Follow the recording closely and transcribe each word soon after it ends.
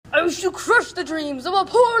wish to crush the dreams of a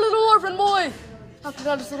poor little orphan boy. After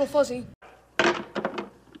that, it's little fuzzy.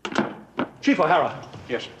 Chief O'Hara.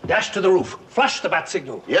 Yes. Dash to the roof. Flash the bat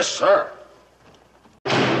signal. Yes, sir.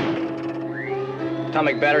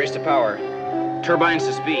 Atomic batteries to power. Turbines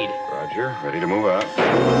to speed. Roger. Ready to move out.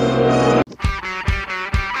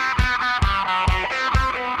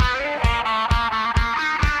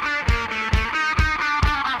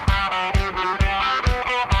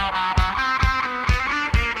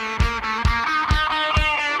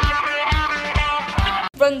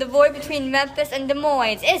 From the void between Memphis and Des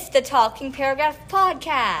Moines, it's the Talking Paragraph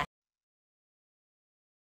Podcast.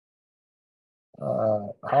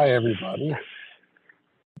 Hi, everybody.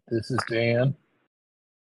 This is Dan.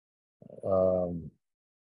 I don't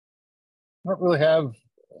really have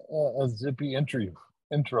a zippy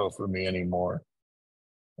intro for me anymore.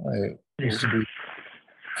 I used to be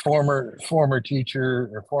former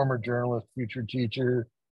teacher or former journalist, future teacher.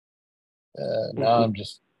 Now I'm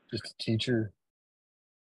just a teacher.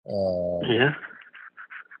 Yeah.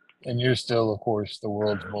 And you're still, of course, the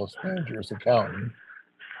world's most dangerous accountant.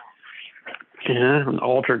 Yeah, an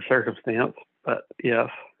altered circumstance, but yes.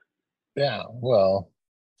 Yeah, well,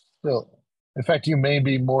 still, in fact, you may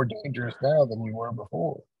be more dangerous now than you were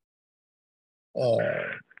before. A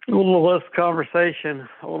little less conversation,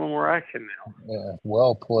 a little more action now. Yeah,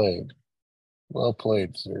 well played,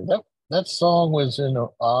 sir. That song was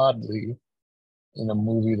oddly in a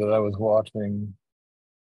movie that I was watching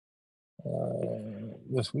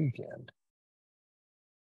this weekend.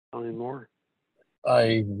 Tell me more.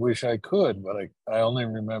 I wish I could, but I only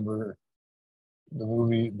remember the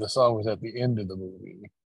movie. The song was at the end of the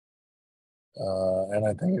movie, and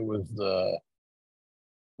I think it was the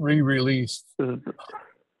re-released,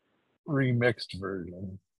 remixed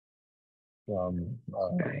version from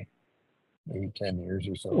maybe 10 years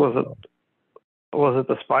or so. Was it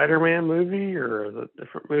the Spider-Man movie or is it a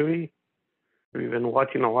different movie? Have you been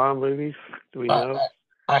watching a lot of movies? Do we know?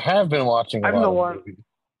 I have been watching a lot of movies.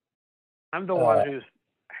 I'm the one who's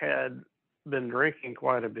had been drinking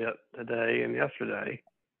quite a bit today and yesterday.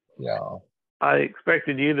 Yeah. I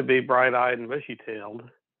expected you to be bright-eyed and bushy-tailed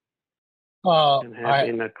and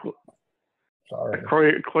having a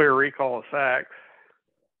clear recall of facts.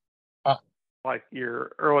 Like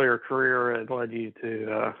your earlier career had led you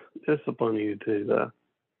to discipline you to the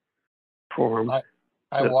form.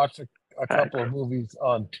 I watched a couple of movies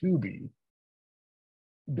on Tubi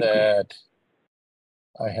that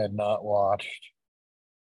I had not watched.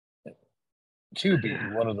 Tubi,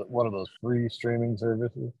 one of those free streaming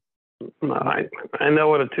services. No, I know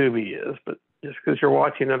what a Tubi is, but just because you're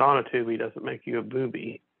watching it on a Tubi doesn't make you a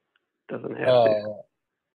booby. Doesn't have to.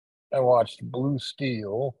 I watched Blue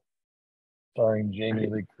Steel, starring Jamie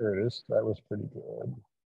Lee Curtis. That was pretty good.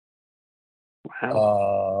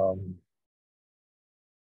 Wow.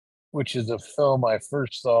 Which is a film I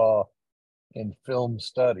first saw in film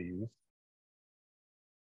studies.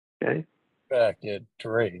 Okay. Back at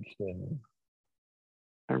Drake in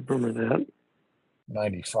I remember that.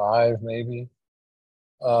 95, maybe.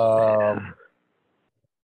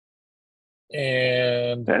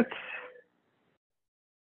 And that's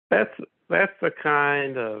the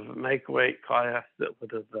kind of make-weight class that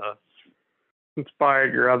would have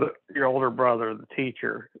inspired your older brother, the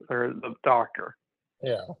teacher or the doctor.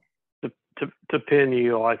 Yeah. To pin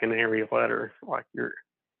you like an airy letter, like you're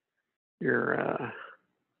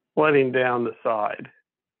letting down the side.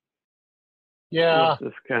 Yeah.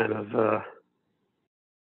 This kind of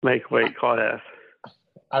make-weight class.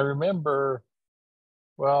 I remember,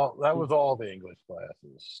 well, that was all the English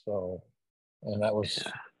classes. So, and that was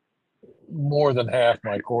more than half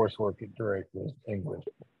my coursework at Drake was English.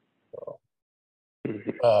 So,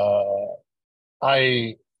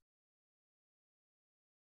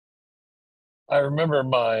 I remember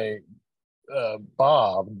my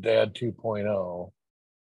Bob, Dad 2.0,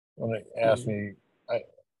 when he asked me,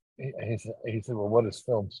 he said, well, what is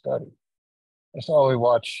film study? I said, oh, we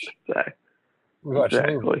watch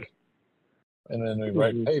movies, and then we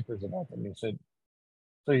write papers about them. He said,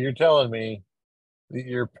 so you're telling me that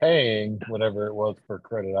you're paying whatever it was per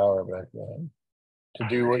credit hour back then to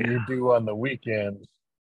do what you do on the weekends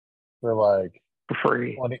for like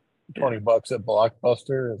free. 20 bucks at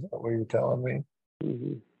Blockbuster? Is that what you're telling me?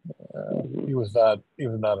 He was not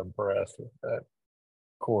impressed with that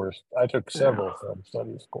course. I took several film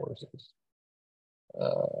studies courses.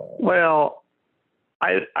 Well,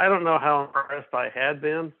 I don't know how impressed I had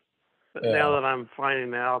been, but now that I'm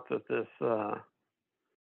finding out that this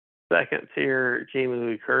second tier Jamie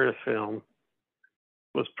Lee Curtis film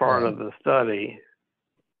was part of the study,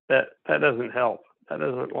 that doesn't help. That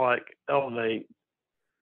doesn't like elevate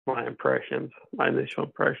my impressions, my initial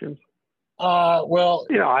impressions. Well,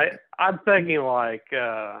 I'm thinking like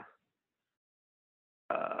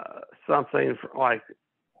something like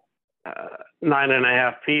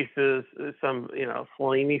 9.5 pieces, some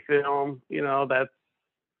Fellini film.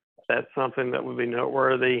 That's something that would be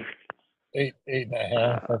noteworthy.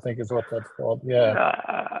 8.5, I think is what that's called. Yeah.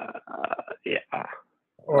 Yeah.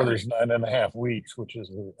 Or there's 9.5 weeks, which is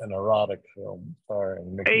an erotic film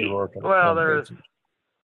starring Mickey Rourke. Well, there's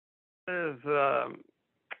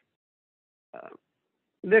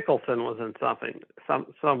Nicholson was in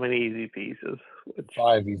so many easy pieces. Which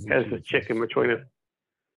 5 easy has pieces. the chicken between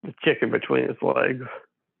his legs.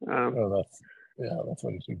 That's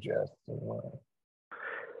what he suggests.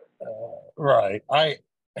 Right.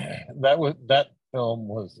 That film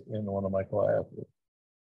was in one of my classes.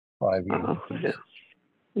 5 easy pieces. Yeah.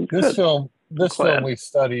 This film we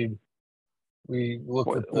studied. We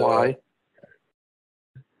looked at why?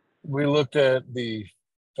 We looked at the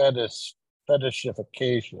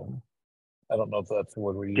fetishification. I don't know if that's the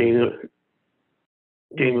word we use.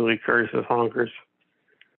 Jamie Lee Curtis's honkers.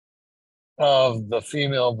 Of the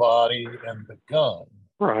female body and the gun.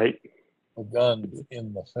 Right. The gun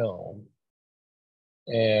in the film.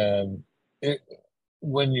 And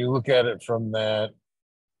when you look at it from that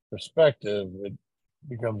perspective, it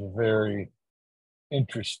becomes a very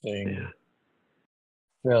interesting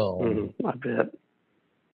film. I bet.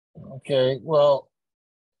 Okay, well,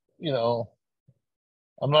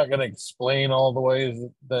 I'm not going to explain all the ways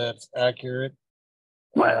that's accurate.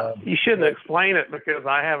 Well, you shouldn't explain it because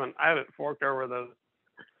I haven't forked over those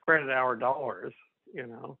credit hour dollars,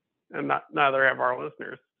 and neither have our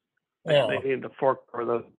listeners. Yeah. They need to fork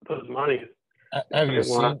over those monies. Have you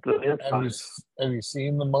seen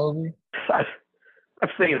the movie? I've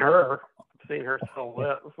seen her. I've seen her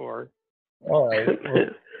silhouette before. All right. Well,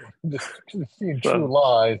 just seeing True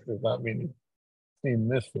Lies does not mean you've seen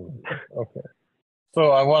this movie. Okay. So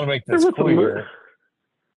I want to make this clear.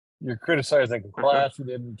 You're criticizing a class you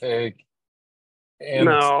didn't take, and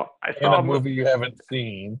I saw a movie you haven't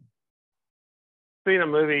seen. Seen a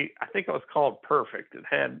movie. I think it was called Perfect. It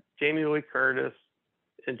had Jamie Lee Curtis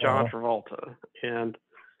and John Travolta, and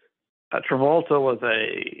Travolta was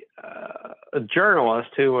a journalist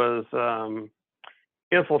who was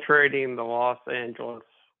infiltrating the Los Angeles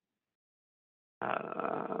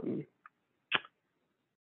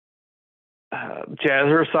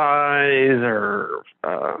jazzercise or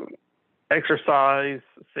exercise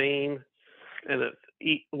scene, and it's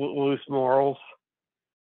loose morals.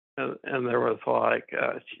 And there was like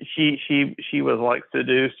she was like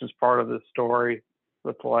seduced as part of this story.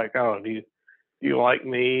 With like, oh, do you like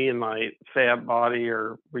me and my fat body,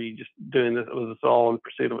 or were you just doing this? Was this all in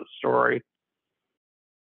pursuit of a story?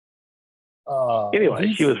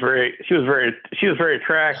 Anyway, she was very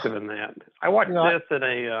attractive in that. I watched this in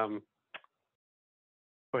a.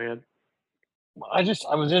 Go ahead. I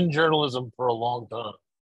was in journalism for a long time,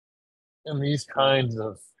 and these kinds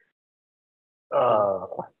of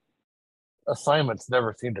assignments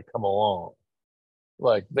never seemed to come along.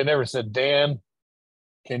 Like they never said, Dan,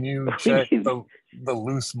 can you check the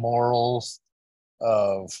loose morals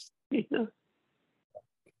of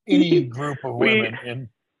any group of women in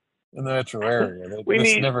the metro area?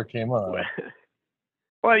 This never came up.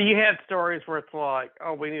 Well, you had stories where it's like,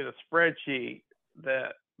 oh, we need a spreadsheet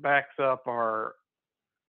that backs up our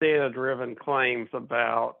data-driven claims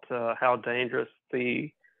about how dangerous the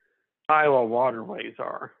Iowa waterways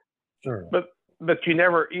are. Sure. But you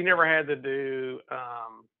never had to do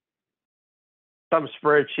some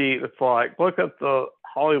spreadsheet that's like, look at the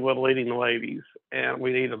Hollywood leading ladies, and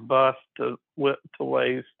we need a bust to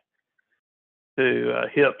waist to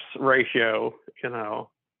hips ratio. Yeah,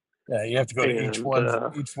 you have to go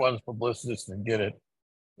to each one's publicist and get it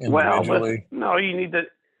individually. Well, no, you need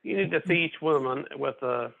to see each woman with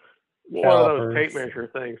one of those tape measure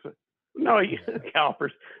things. No,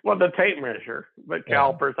 calipers. Well, the tape measure, but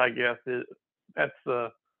calipers, I guess, that's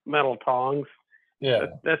the metal tongs. Yeah,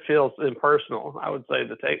 that feels impersonal. I would say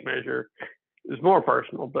the tape measure is more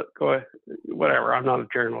personal, but go ahead. Whatever. I'm not a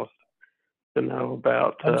journalist to know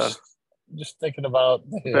about. Just thinking about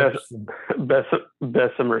the hips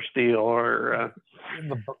Bessemer steel, or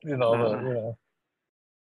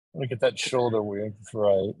look at that shoulder width,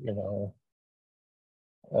 right?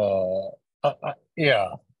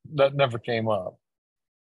 That never came up.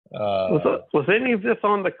 Was any of this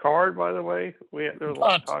on the card, by the way? There was a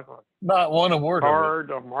lot of talk about not one word card.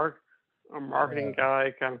 of it. A marketing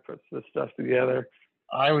guy kind of puts this stuff together.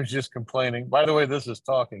 I was just complaining. By the way, this is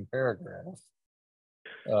Talking Paragraphs,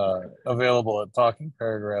 available at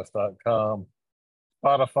talkingparagraphs.com.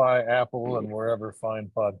 Spotify, Apple, and wherever fine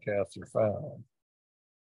podcasts are found.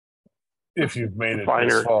 If you've made it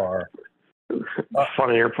this far.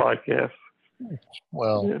 Funnier podcast.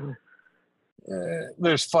 Well, Yeah.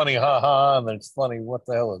 there's funny haha, and there's funny what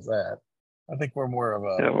the hell is that? I think we're more of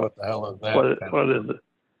a what the hell is that? What is it?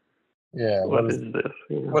 Yeah. What is this?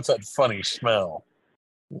 Yeah. What's that funny smell?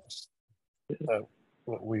 That's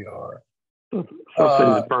what we are.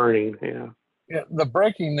 Something's burning. Yeah. Yeah. The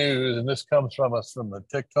breaking news, and this comes from us from the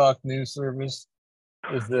TikTok news service,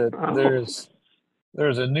 is that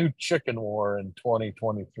there's a new chicken war in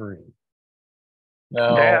 2023.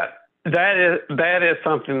 Now that is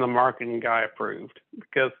something the marketing guy approved,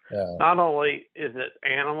 because not only is it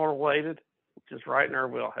animal related, which is right in our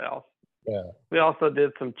wheelhouse. Yeah. We also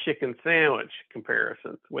did some chicken sandwich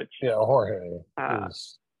comparisons, which Jorge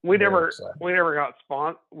we never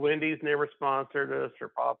got Wendy's never sponsored us, or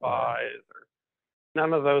Popeyes, or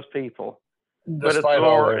none of those people. But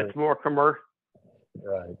it's more commercial.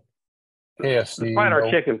 Right. KFC. Despite our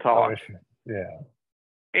chicken talk. Yeah.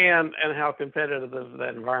 And how competitive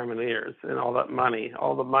that environment is, and all the money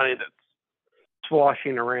that's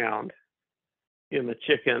swashing around in the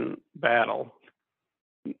chicken battle.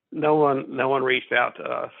 No one reached out to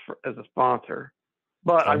us as a sponsor,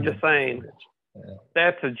 but I'm just saying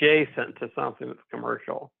that's adjacent to something that's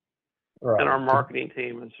commercial. Right. And our marketing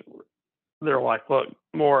team they're like, look,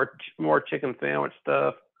 more chicken sandwich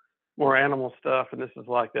stuff, more animal stuff, and this is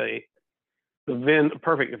like the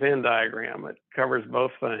perfect Venn diagram. It covers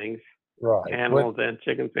both things, right? Animals and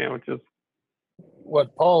chicken sandwiches.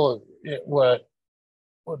 What Paul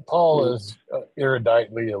is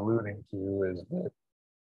eruditely alluding to is that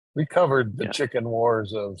we covered the chicken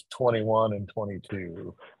wars of 21 and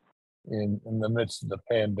 22 in the midst of the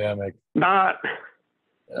pandemic.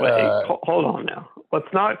 Hold on now.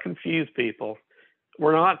 Let's not confuse people.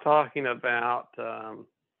 We're not talking about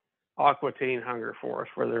Aqua Teen Hunger Force,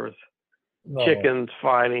 where there was chickens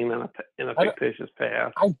fighting in a fictitious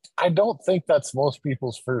past. I don't think that's most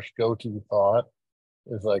people's first go-to thought.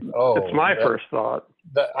 It's like, it's my first thought.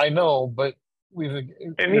 I know, but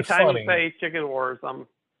anytime you say chicken wars,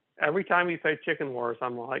 every time you say chicken wars,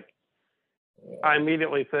 I'm like, I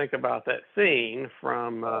immediately think about that scene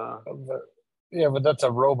from. But that's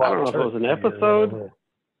a robot. I don't know if it was an episode.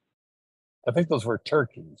 I think those were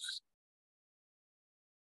turkeys.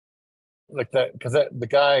 Like that, because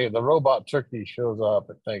the robot turkey shows up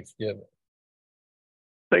at Thanksgiving.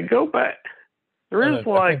 They go back. There is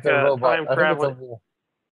like a time traveling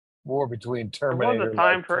war between Terminator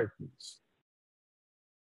and turkeys.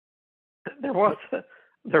 There was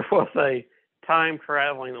a time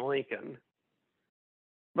traveling Lincoln,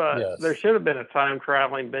 but there should have been a time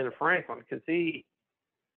traveling Ben Franklin, because he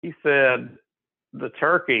said the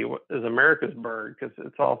turkey is America's bird because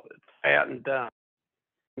it's fat and dumb.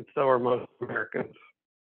 And so are most Americans.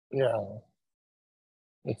 Yeah,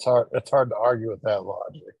 it's hard to argue with that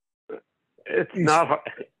logic. It's not hard.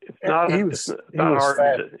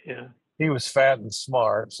 He was fat and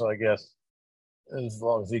smart, so I guess as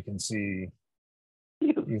long as he can see,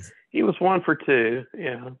 he was 1 for 2.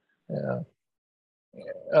 Yeah.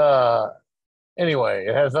 Anyway,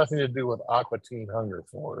 it has nothing to do with Aqua Teen Hunger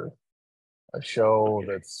Force, a show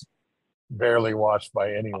that's barely watched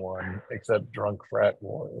by anyone except drunk frat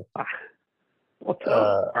boys.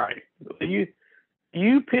 All right,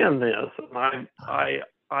 you pinned this, and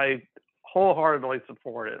I wholeheartedly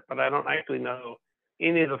support it, but I don't actually know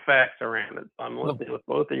any of the facts around it. So I'm listening with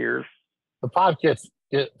both ears. The podcast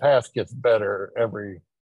gets better every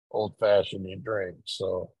old fashioned you drink.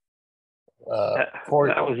 So that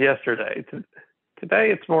was yesterday.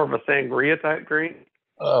 Today it's more of a sangria type drink.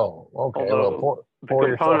 Oh, okay. Well, pour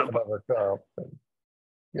yourself another cup and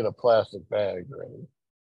get a plastic bag ready.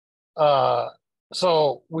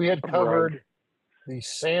 So we had covered the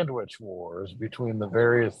sandwich wars between the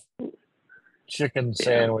various chicken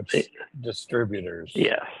sandwich distributors.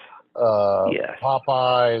 Yes.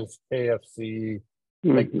 Popeyes, KFC.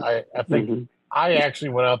 I think I actually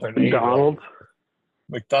went out there and ate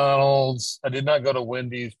McDonald's. I did not go to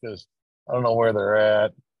Wendy's because I don't know where they're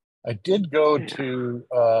at. I did go to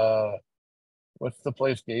what's the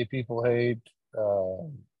place gay people hate?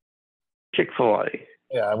 Chick-fil-A.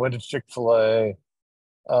 Yeah, I went to Chick-fil-A.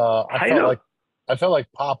 I felt like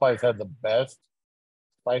Popeyes had the best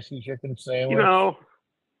spicy chicken sandwich. If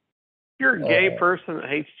you're a gay person that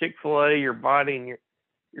hates Chick-fil-A, you're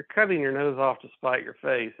cutting your nose off to spite your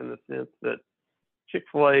face, in the sense that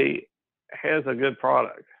Chick-fil-A has a good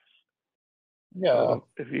product. Yeah,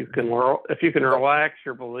 if you can relax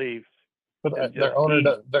your beliefs, but their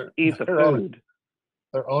owner eat the food.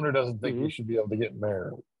 Their owner doesn't think you should be able to get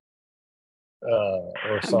married. or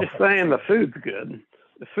I'm something. just saying the food's good.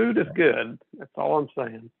 The food is good. That's all I'm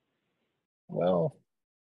saying. Well,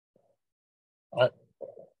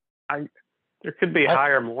 There could be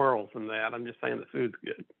higher morals than that. I'm just saying the food's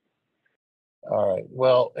good. all right.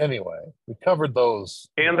 Well, anyway, we covered those.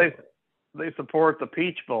 And they support the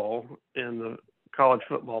Peach Bowl in the college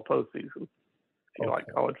football postseason. If you like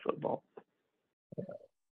college football.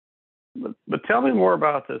 But tell me more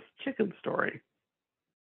about this chicken story.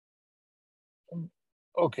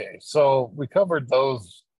 Okay, so we covered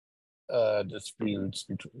those disputes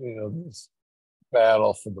between this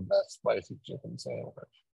battle for the best spicy chicken sandwich.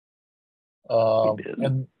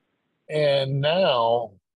 And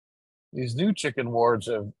now these new chicken wars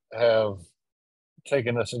have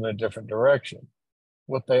taken us in a different direction.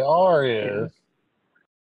 What they are is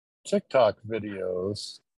TikTok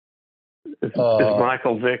videos. Is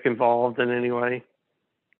Michael Vick involved in any way?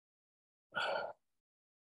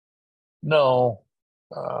 No.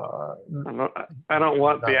 I don't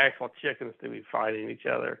want the actual chickens to be fighting each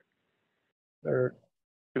other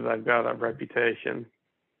because I've got a reputation.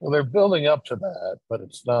 Well, they're building up to that, but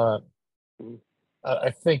it's not.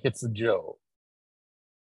 I think it's a joke.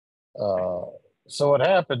 So what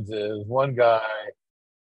happens is one guy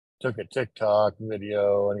took a TikTok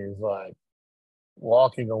video and he's like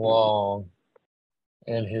walking along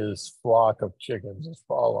and his flock of chickens is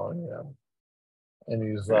following him. And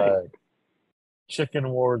he's like, Chicken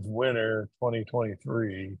Wars winner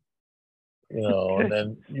 2023, and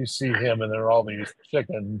then you see him and there are all these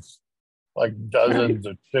chickens, like dozens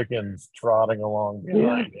of chickens trotting along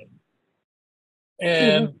behind him.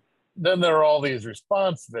 And then there are all these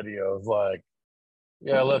response videos like,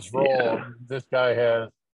 let's roll. This guy has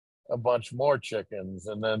a bunch more chickens.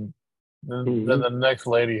 And then the next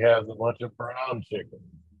lady has a bunch of brown chickens.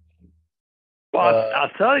 Well, I'll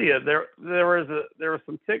tell you, there was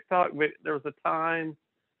some TikTok. There was a time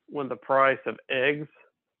when the price of eggs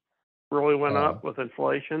really went up with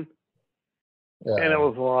inflation, and it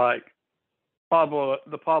was like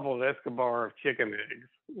the Pablo Escobar of chicken eggs,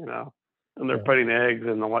 and they're putting eggs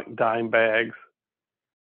in the like dime bags.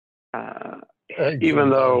 Even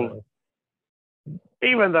though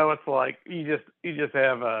it's like you just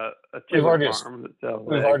have a chicken farm that sells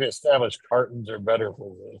We've eggs. already established cartons are better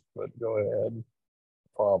for this, but go ahead,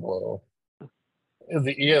 Pablo.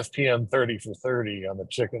 The ESPN 30 for 30 on the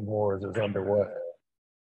chicken wars is underway.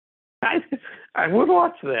 I would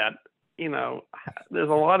watch that. There's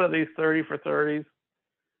a lot of these 30 for 30s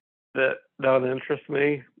that don't interest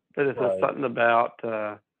me. But it's just something about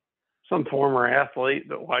some former athlete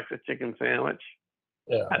that likes a chicken sandwich.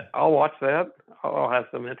 Yeah, I'll watch that. I'll have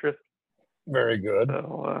some interest. Very good.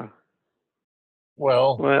 So,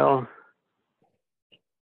 well,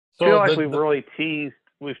 I feel like we've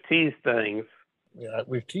teased things. Yeah,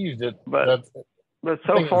 we've teased it, but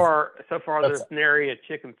so far there's nary a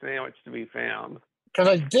chicken sandwich to be found. Because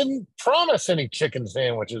I didn't promise any chicken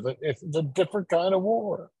sandwiches. It's a different kind of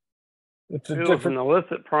war. It was an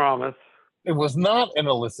illicit promise. It was not an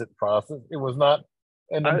illicit process. It was not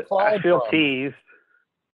an implied I feel promise. teased.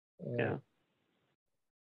 Yeah.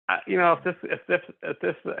 If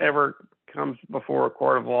this ever comes before a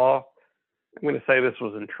court of law, I'm going to say this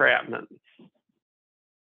was entrapment.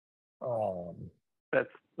 That's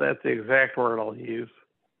the exact word I'll use.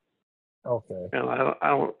 Okay. And I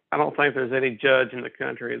don't think there's any judge in the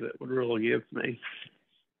country that would rule against me.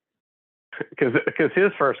 Because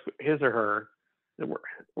his or her, we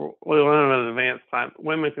live in an advanced time.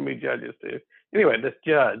 Women can be judges too. Anyway, this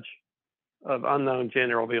judge of unknown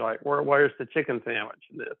gender will be like, "Where's the chicken sandwich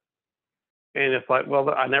in this?" And it's like, "Well,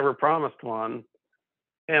 I never promised one."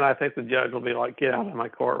 And I think the judge will be like, "Get out of my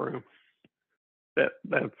courtroom." That's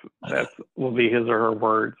will be his or her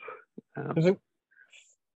words.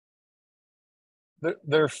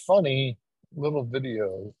 They're funny little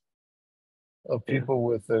videos of people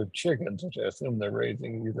with their chickens, which I assume they're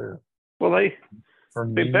raising either. Well, they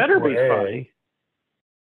better be funny.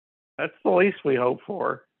 That's the least we hope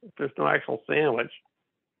for. If there's no actual sandwich,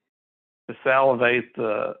 to salivate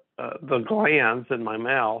the glands in my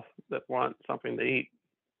mouth that want something to eat,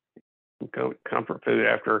 comfort food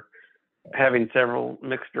after having several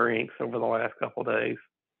mixed drinks over the last couple of days.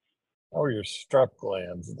 Or your strep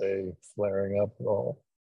glands, they flaring up at all?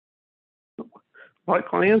 What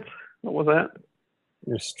glands? What was that?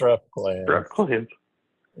 Your strep glands. Strep glands.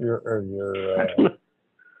 Your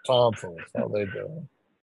tonsils. How they doing?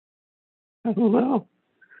 I don't know.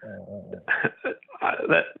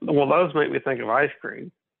 Those make me think of ice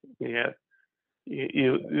cream. Yeah,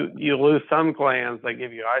 you lose some glands, they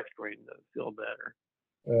give you ice cream to feel better.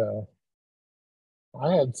 Yeah,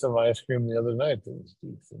 I had some ice cream the other night that was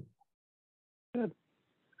decent. Ben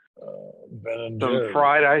and Some Jerry.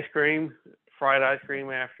 fried ice cream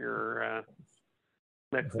after your It's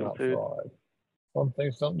Mexican not food. fried. Some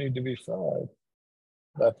things don't need to be fried.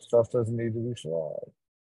 That stuff doesn't need to be fried.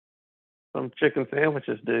 Some chicken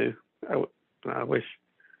sandwiches do. I wish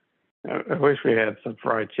we had some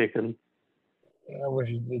fried chicken. I wish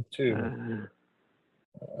you did too.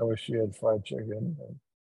 I wish you had fried chicken.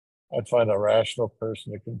 I'd find a rational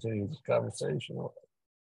person to continue this conversation with.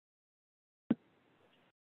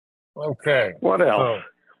 Okay. What else? So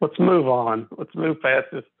Let's move on. Let's move past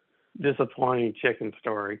this disappointing chicken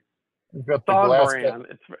story. we've got It's the on glass. brand.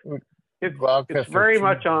 It's Gloucester very cheese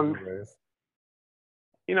much on. microwave.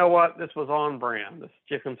 You know what? This was on brand. This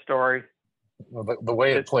chicken story. Well, the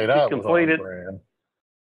way it played it out completed. was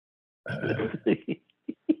on brand.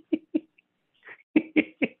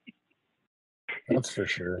 That's for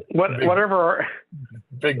sure. Whatever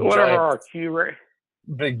our cue rate.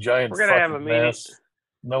 Big giant We're gonna have a fucking meeting. mess.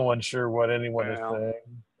 No one's sure what anyone is Well, saying.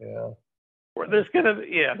 Yeah. There's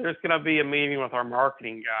gonna be a meeting with our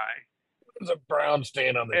marketing guy. There's a brown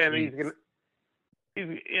stain on the sheet.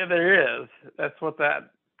 There is. That's what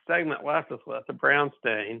that segment left us with, the brown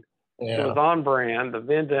stain. Yeah. It was on brand. The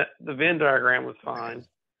Venn diagram was fine.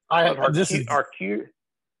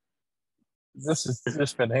 This has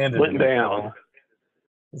just been handed went to me. down.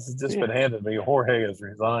 This has just been handed to me. Jorge has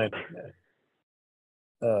resigned.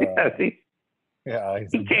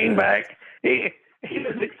 He came back. He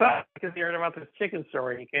was excited because he heard about this chicken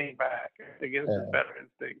story. He came back against his better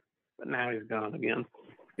instincts, but now he's gone again.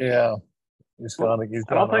 Yeah, he's gone. I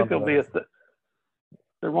don't think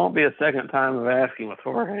there won't be a second time of asking with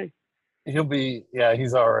Jorge. He'll be. Yeah,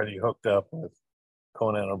 he's already hooked up with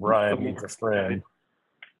Conan O'Brien. He's a friend.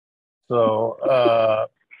 So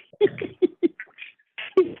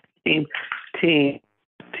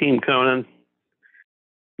team Conan.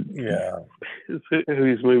 Yeah, who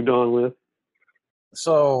he's moved on with.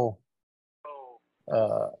 So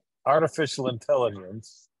artificial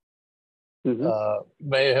intelligence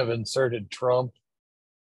may have inserted Trump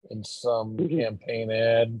in some campaign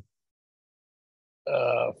ad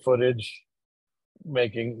footage,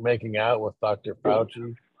 making out with Dr.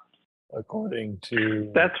 Fauci, according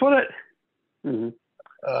to that's what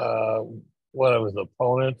one of his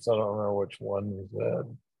opponents. I don't remember which one he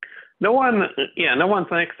said. No one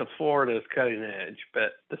thinks that Florida is cutting edge,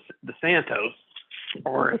 but the Santos,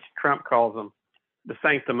 or as Trump calls them, the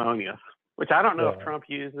sanctimonious, which I don't know if Trump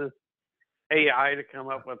uses AI to come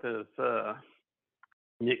up with his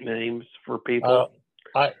nicknames for people.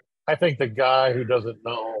 I think the guy who doesn't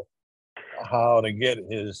know how to get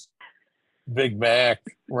his Big Mac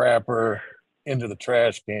wrapper into the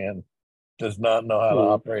trash can does not know how to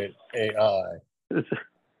operate AI.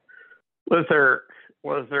 Was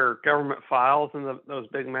there government files in those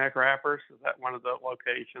Big Mac wrappers? Is that one of the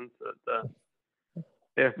locations that the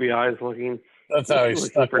FBI is looking? That's how he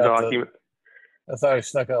snuck out documents. That's how he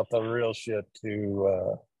snuck out the real shit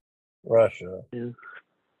to Russia. Yeah.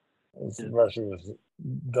 Russia was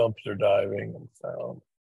dumpster diving and found.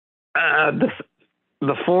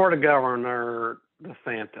 The Florida governor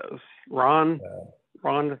DeSantis, Ron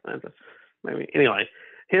DeSantis, maybe. Anyway,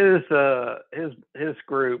 his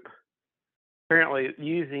group, apparently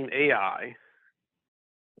using AI,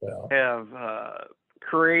 have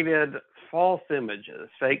created false images,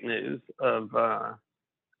 fake news of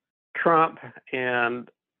Trump and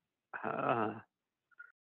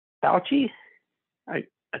Fauci.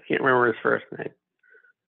 I can't remember his first name.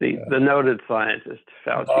 The noted scientist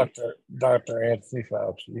Fauci. Dr. Anthony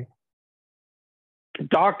Fauci.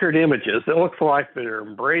 Doctored images. It looks like they're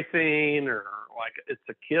embracing, or like it's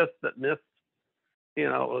a kiss that missed. It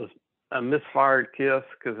was a misfired kiss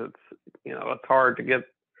because it's hard to get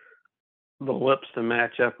the lips to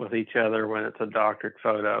match up with each other when it's a doctored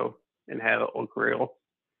photo and have it look real.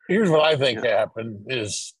 Here's what I think happened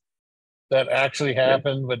is that actually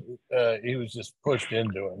happened, but he was just pushed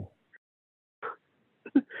into him.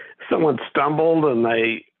 Someone stumbled and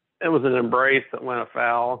it was an embrace that went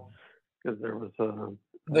afoul because there was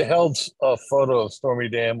they held a photo of Stormy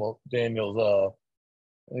Daniels up,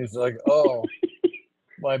 and he's like, "Oh,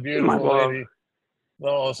 my beautiful lady." Then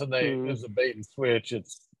all of a sudden, there's a bait and switch.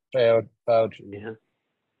 It's Fauci,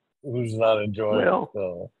 who's not enjoying it.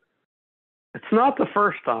 So. It's not the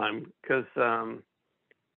first time, because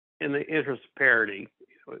in the interest of parity,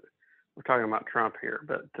 we're talking about Trump here,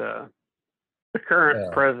 but the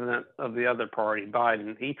current president of the other party,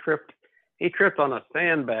 Biden, he tripped on a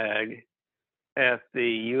sandbag at the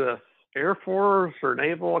U.S. Air Force or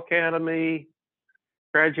Naval Academy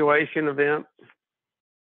graduation event,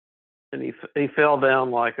 and he fell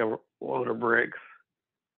down like a load of bricks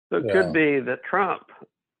So it could be that Trump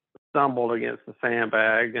stumbled against the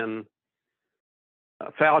sandbag, and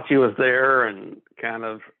Fauci was there and kind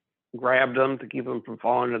of grabbed him to keep him from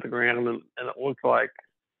falling to the ground, and it looked like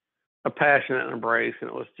a passionate embrace, and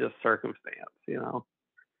it was just circumstance,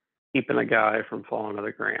 keeping a guy from falling to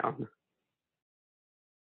the ground.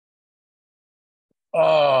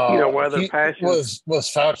 Whether passion was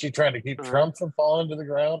Fauci trying to keep Trump from falling to the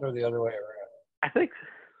ground, or the other way around? I think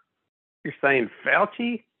you're saying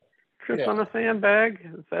Fauci tripped on a sandbag.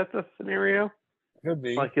 Is that the scenario? Could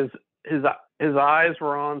be. Like his eyes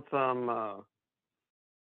were on some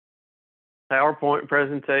PowerPoint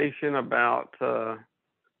presentation about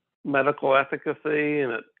medical efficacy,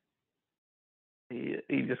 and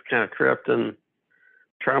he just kind of tripped, and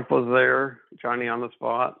Trump was there, Johnny on the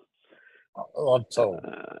spot. So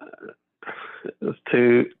it was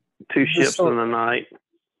two ships in the night.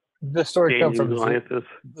 This story came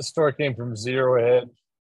from Zero Hedge,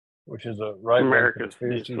 which is a America's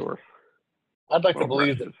news source. I'd like to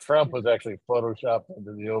believe that Trump was actually photoshopped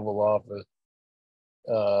into the Oval Office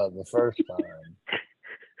the first time.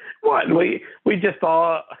 What we just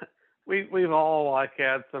all we've all like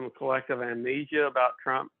had some collective amnesia about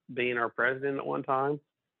Trump being our president at one time.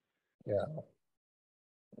 Yeah.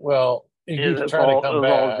 Well, he keeps keeps trying to come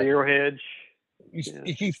back. All Zero Hedge.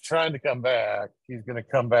 He keeps trying to come back. He's going to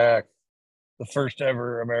come back, the first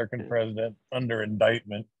ever American president under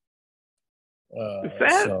indictment.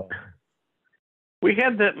 We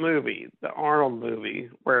had that movie, the Arnold movie,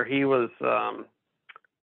 where he was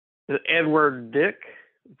Edward Dick.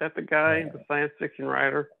 Is that the guy, the science fiction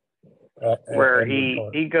writer? Where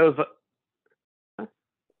he goes.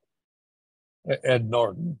 Ed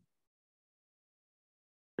Norton.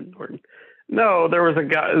 No, there was a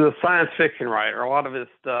guy, the science fiction writer. A lot of his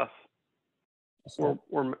stuff were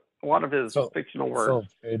a lot of his fictional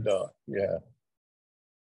works. Yeah.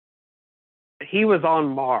 He was on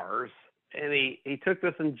Mars, and he took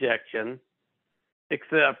this injection.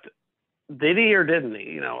 Except, did he or didn't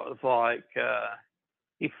he? It was like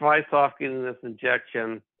he fights off getting this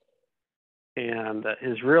injection, and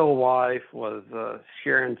his real wife was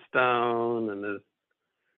Sharon Stone, and his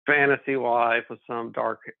fantasy wife was some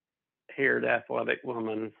dark-haired athletic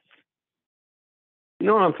woman. You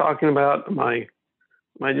know what I'm talking about? Am I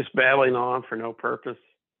just babbling on for no purpose?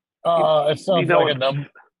 It sounds like a number.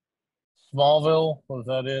 Smallville, was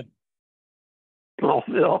that it?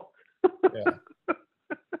 Smallville. Yeah.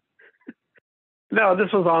 No,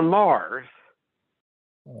 this was on Mars.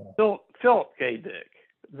 Oh. Philip K. Dick.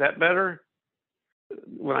 Is that better?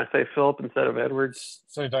 When I say Philip instead of Edwards.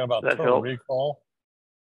 So you're talking about Total Recall?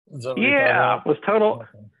 Yeah, was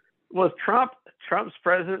Trump's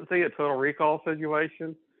presidency a Total Recall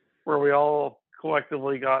situation where we all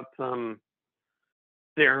collectively got some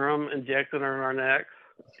serum injected in our necks?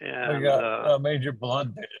 And we got Major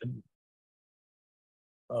Blood did,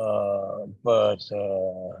 but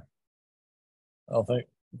I don't think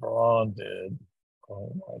Braun did.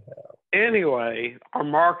 Anyway, our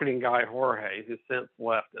marketing guy Jorge, who since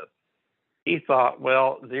left us, he thought,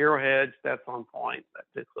 well, Zero Hedge, that's on point. That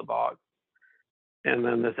fits the box. And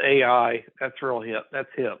then this AI, that's real hip. That's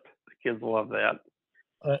hip. The kids love that.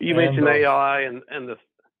 You mentioned AI, and the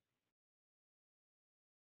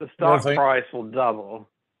stock price will double.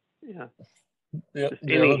 Yeah. Just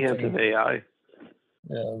any hint of AI.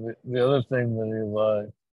 Yeah. The other thing that he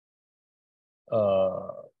liked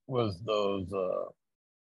was those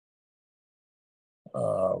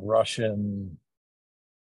Russian.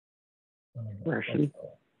 I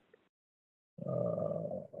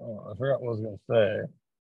forgot what I was going to say.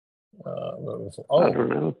 I don't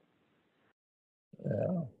know.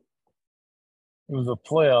 Yeah. It was a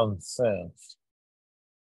play on sense.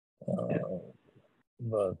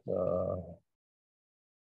 But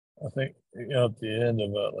I think at the end of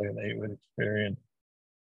like an 8-week experience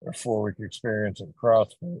or 4-week experience at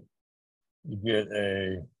CrossFit,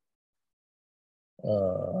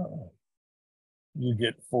 you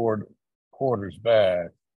get 4 quarters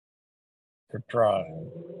back for trying.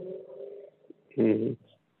 Mm-hmm.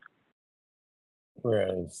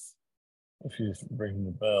 Whereas if you ring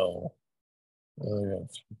the bell, you got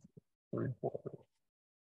 3 quarters.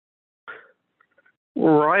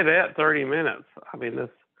 We're right at 30 minutes. I mean, this.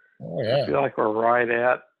 Oh, yeah. I feel like we're right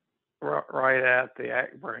at the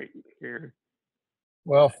act break here.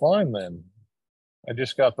 Well, fine then. I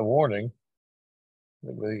just got the warning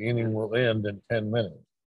that the inning will end in 10 minutes.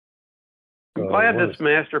 I'm glad this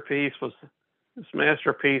masterpiece was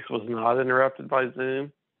not interrupted by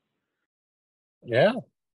Zoom. Yeah.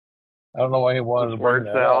 I don't know why he wanted to bring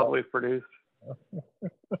that salad up. we produced.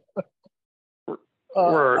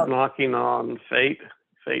 We're knocking on fate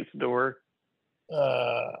Fate's Door.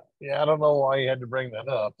 Yeah, I don't know why you had to bring that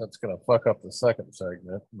up. That's going to fuck up the second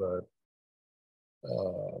segment, but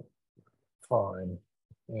fine.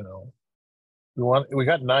 You know, we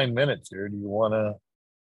got 9 minutes here. Do you want to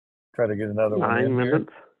try to get another one in 9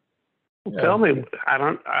 minutes? Well, Yeah. tell me. I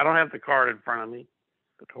don't have the card in front of me.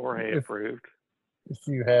 The Torre If- approved. If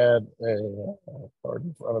you had a card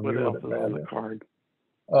in front of What you, else would it is on the matter? card?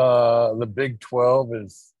 The Big 12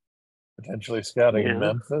 is potentially scouting Yeah.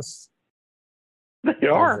 Memphis They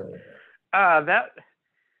are. That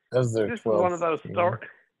as their this is 12th one of those team. stories.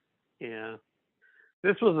 Yeah.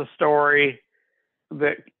 This was a story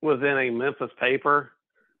that was in a Memphis paper.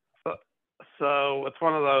 So it's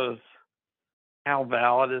one of those, how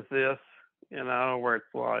valid is this? You know, where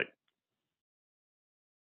it's like,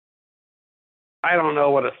 I don't know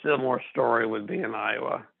what a similar story would be in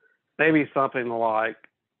Iowa. Maybe something like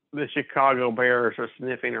the Chicago Bears are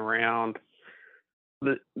sniffing around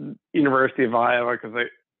the University of Iowa because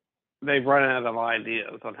they've run out of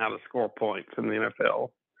ideas on how to score points in the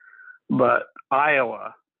NFL. But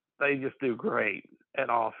Iowa, they just do great at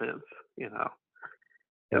offense, you know,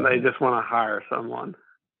 and they just want to hire someone.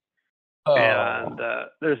 Oh, And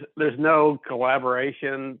there's no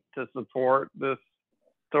collaboration to support this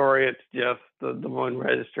story. It's just the Des Moines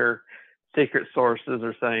Register secret sources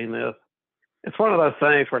are saying this. It's one of those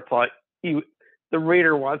things where it's like the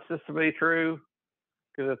reader wants this to be true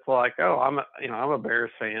because it's like, oh, I'm a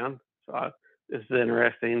Bears fan, so this is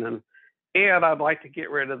interesting, and I'd like to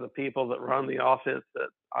get rid of the people that run the offense at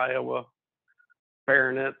Iowa,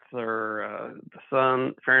 Fairnitz or the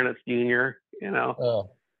son Fairnitz Jr. You know.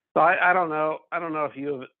 oh. So I don't know. I don't know if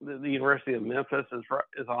the University of Memphis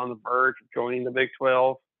is on the verge of joining the Big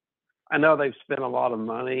 12. I know they've spent a lot of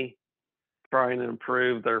money trying to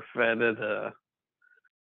improve their fetid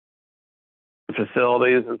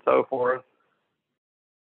facilities and so forth,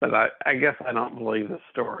 but I guess I don't believe the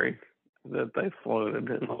story that they floated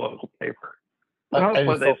in the local paper. But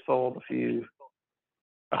hopefully they've sold a few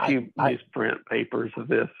newsprint papers of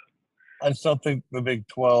this. I still think the Big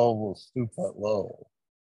 12 will stoop that low.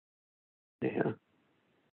 Yeah.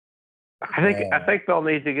 I think they'll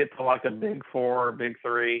need to get to like a Big 4 or Big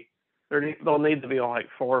 3. There'll need to be like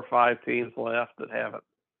 4 or 5 teams left that haven't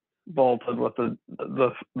bolted with the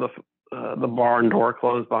barn door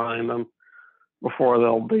closed behind them before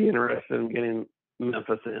they'll be interested in getting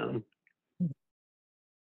Memphis in.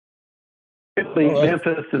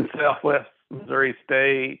 Memphis and Southwest Missouri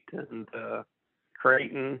State and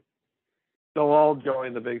Creighton, they'll all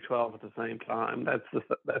join the Big 12 at the same time. That's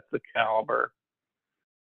the caliber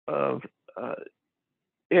of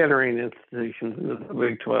entering institutions into the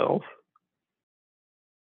Big 12.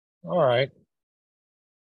 All right.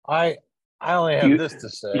 I only have this to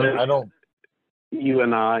say. I don't. You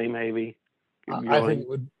and I maybe. I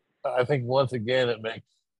think once again it makes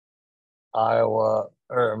Iowa,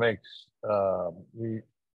 or it makes the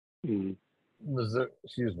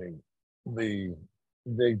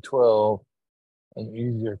Big 12 an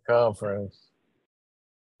easier conference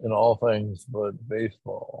in all things but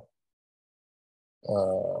baseball.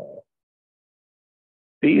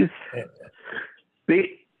 These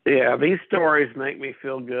stories make me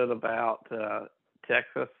feel good about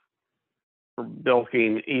Texas for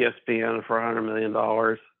bilking ESPN for $100 million.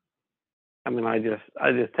 I mean,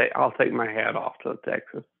 I'll take my hat off to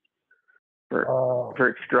Texas for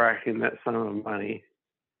extracting that sum of money.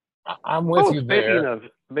 I'm with you there. Speaking of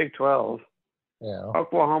Big 12, yeah,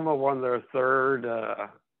 Oklahoma won their third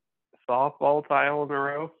softball title in a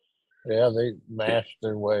row. Yeah, they mashed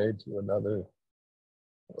their way to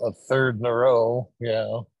a third in a row.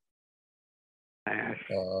 Yeah.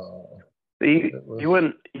 You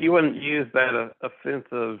wouldn't use that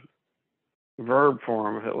offensive verb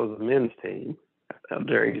form if it was a men's team. How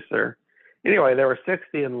dare you, sir? Anyway, they were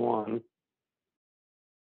 60-1,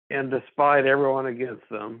 and despite everyone against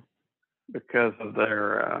them, because of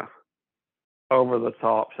their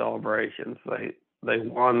over-the-top celebrations, they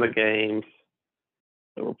won the games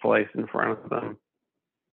that were placed in front of them.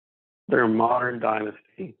 They're a modern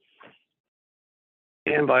dynasty,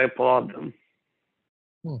 and I applaud them.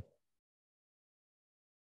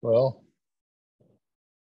 Well,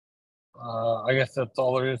 I guess that's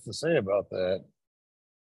all there is to say about that.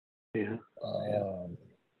 Yeah.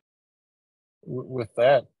 With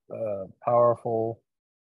that powerful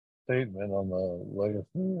statement on the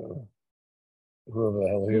legacy of whoever the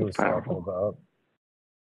hell he was talking about,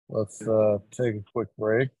 let's take a quick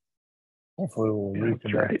break. Hopefully we'll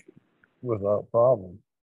reconnect without problem.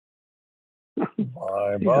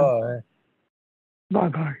 Bye-bye.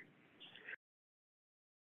 Bye-bye.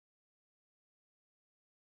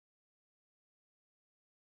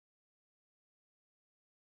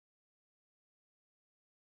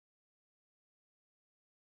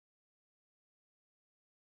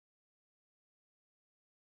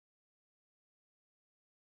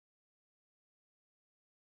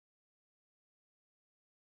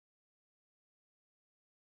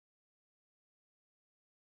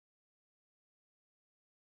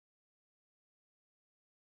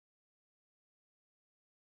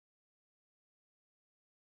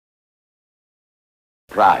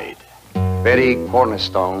 Pride, very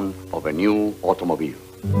cornerstone of a new automobile.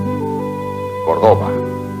 Cordova,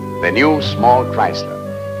 the new small Chrysler.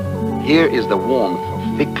 Here is the warmth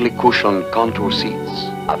of thickly cushioned contour seats,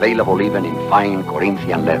 available even in fine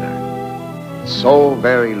Corinthian leather. So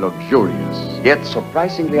very luxurious, yet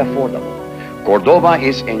surprisingly affordable. Cordova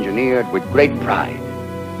is engineered with great pride.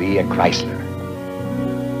 Be a Chrysler.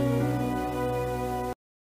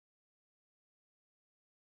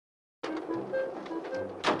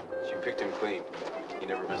 She picked him clean. He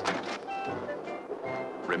never missed him.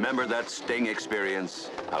 Remember that Sting experience?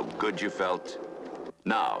 How good you felt?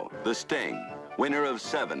 Now, The Sting, winner of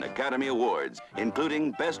 7 Academy Awards,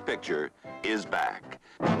 including Best Picture, is back.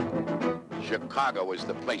 Chicago was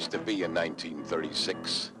the place to be in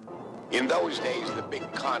 1936. In those days, the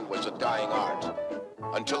big con was a dying art,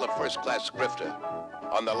 until a first-class grifter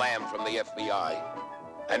on the lam from the FBI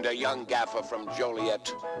and a young gaffer from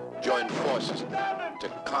Joliet joined forces to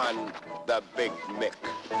con the Big Mick.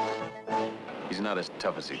 He's not as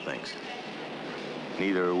tough as he thinks.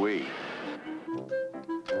 Neither are we.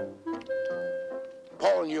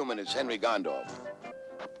 Paul Newman is Henry Gondorf.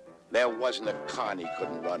 There wasn't a con he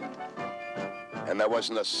couldn't run, and there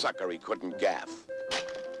wasn't a sucker he couldn't gaff.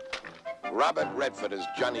 Robert Redford is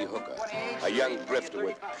Johnny Hooker, a young grifter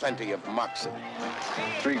with plenty of moxie.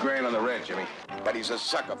 $3 grand on the red, Jimmy. But he's a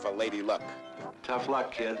sucker for Lady Luck. Tough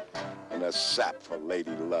luck, kid. And a sap for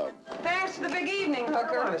Lady Love. Thanks for the big evening,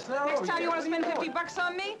 Hooker. Next time you want to spend $50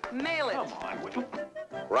 on me, mail it. Come on, will you?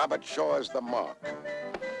 Robert Shaw is the Mark.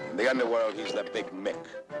 In the underworld, he's the Big Mick.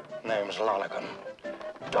 Name's Lonergan.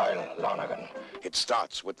 Doyle Lonergan. It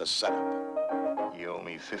starts with the setup. You owe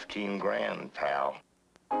me 15 grand, pal.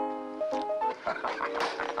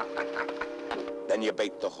 Then you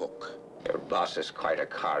bait the hook. Your boss is quite a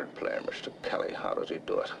card player, Mr. Kelly. How does he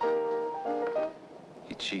do it?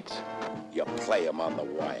 He cheats. You play him on the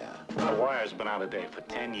wire. The wire's been out of date for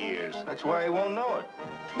 10 years. That's why he won't know it.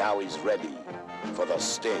 Now he's ready for the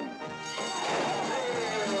sting.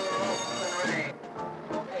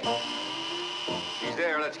 He's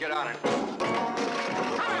there. Let's get on it.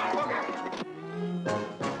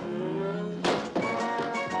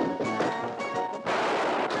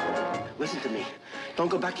 Listen to me. Don't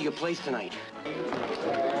go back to your place tonight.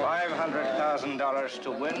 $500,000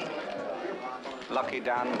 to win. Lucky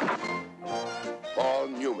Don. Paul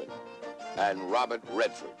Newman and Robert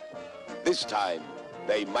Redford. This time,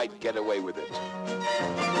 they might get away with it.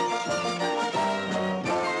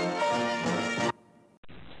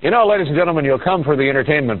 You know, ladies and gentlemen, you'll come for the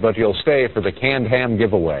entertainment, but you'll stay for the canned ham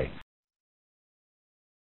giveaway.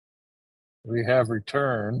 We have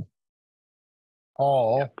returned.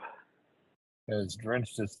 Paul has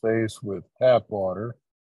drenched his face with tap water,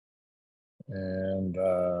 and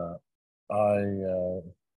I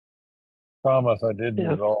promise I didn't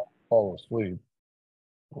at all fall asleep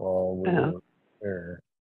while we were there.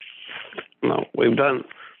 No, we've done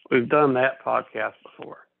that podcast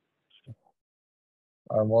before.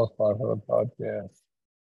 Our most popular podcast.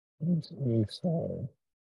 The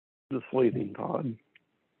Sleeping Pod.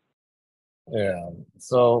 Yeah.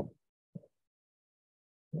 So,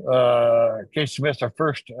 in case you missed our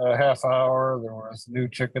first half hour, there was new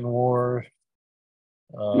chicken wars,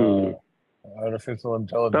 artificial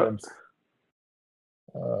intelligence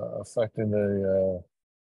affecting the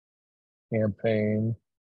campaign,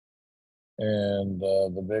 and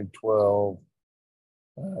the Big 12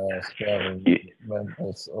 scouting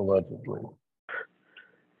Memphis allegedly.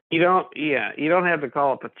 You don't have to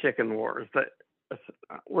call it the chicken wars. That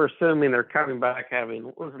we're assuming they're coming back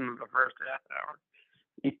having listened to the first half hour.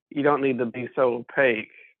 You don't need to be so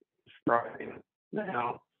opaque. Right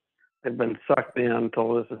now, they've been sucked in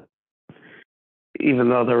until this is, even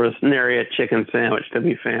though there was nary a chicken sandwich to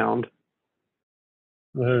be found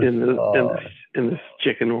in this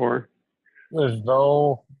chicken war. There's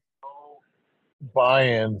no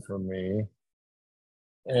buy-in for me,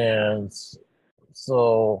 and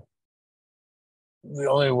so the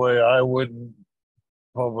only way I wouldn't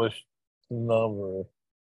publish the number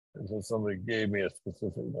is if somebody gave me a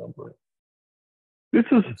specific number. This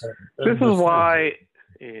is why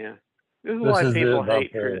people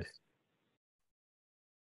hate tradition.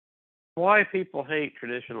 Why people hate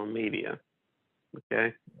traditional media.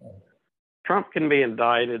 Okay, Trump can be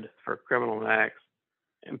indicted for criminal acts,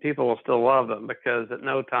 and people will still love them because at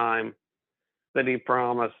no time did he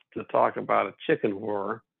promise to talk about a chicken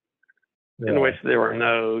war in which there were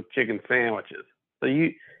no chicken sandwiches. So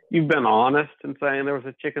you've been honest in saying there was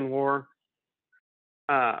a chicken war,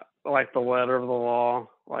 like the letter of the law,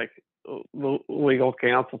 like the legal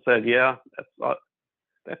counsel said,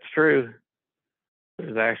 that's true.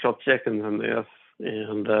 There's actual chickens in this.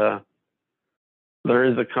 and there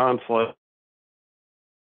is a conflict.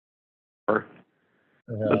 But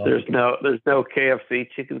there's no KFC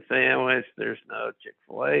chicken sandwich. There's no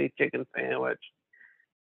Chick-fil-A chicken sandwich.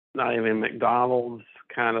 Not even McDonald's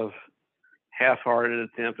kind of half-hearted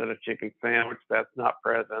attempt at a chicken sandwich that's not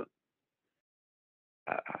present.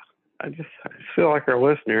 I just feel like our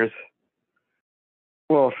listeners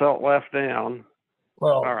have felt left down.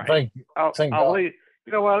 Well, all right. Thank you. I'll leave.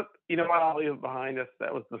 You know what? I'll leave it behind us.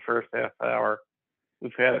 That was the first half hour.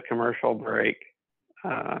 We've had a commercial break.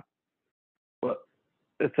 But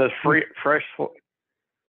it's a fresh,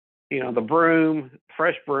 the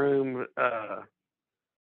fresh broom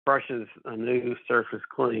brushes a new surface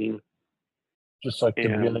clean. Just like the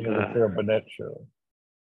beginning of the Sarah Burnett show.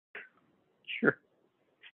 Sure.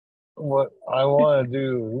 What I want to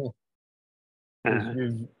do is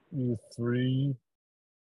give you 3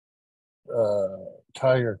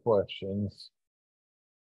 Tiger questions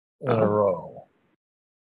in a row.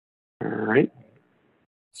 All right.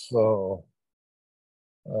 So,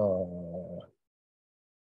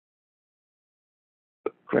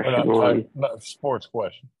 question one. Not sports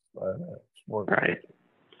questions. Sports. Right.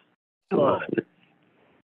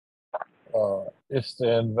 So,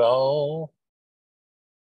 Istanbul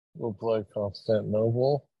will play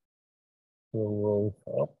Constantinople for the World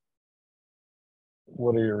Cup.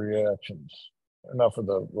 What are your reactions? Not for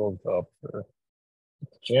the World Cup, for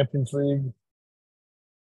the Champions League.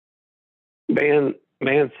 Man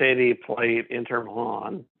City played Inter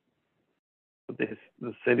Milan. The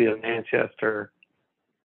city of Manchester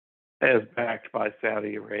is backed by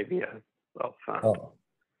Saudi Arabia.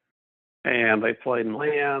 And they played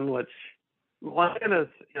Milan, which Milan is,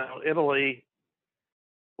 Italy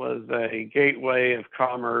was a gateway of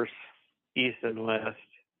commerce east and west,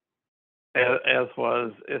 as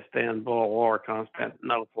was Istanbul or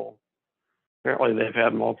Constantinople. Apparently, they've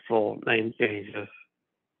had multiple name changes.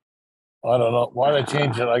 I don't know why they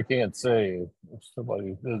changed it. I can't say. If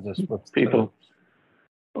somebody's business, but people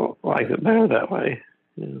like it better that way.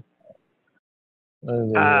 Yeah.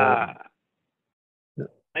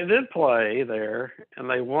 They did play there, and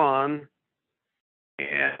they won.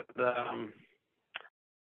 And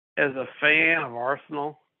as a fan of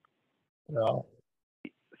Arsenal,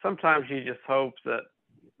 sometimes you just hope that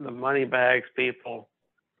the money bags people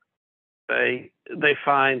they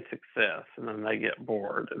find success and then they get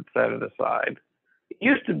bored and set it aside. It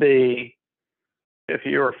used to be if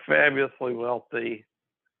you were fabulously wealthy,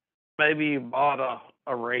 maybe you bought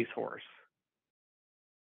a racehorse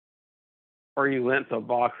or you went to a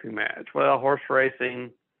boxing match. Well, horse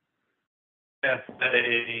racing,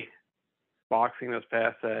 passe, boxing is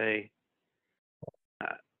passe.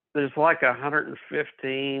 There's like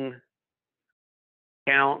 115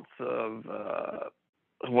 counts of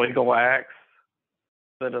legal acts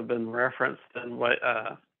that have been referenced and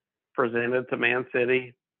presented to Man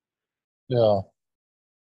City. Yeah.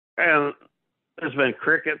 And there's been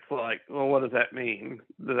crickets like, well, what does that mean?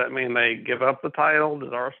 Does that mean they give up the title?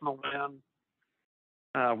 Does Arsenal win?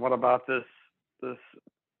 What about this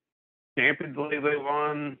Champions League they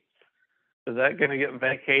won? Is that going to get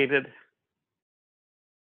vacated?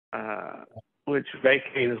 Which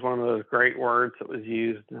vacate is one of those great words that was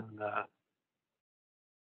used in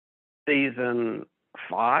season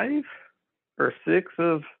 5 or 6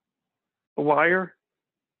 of The Wire.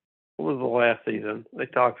 What was the last season? They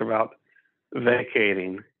talked about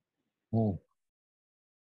vacating.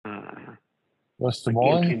 What's the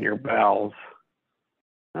one? In your bowels.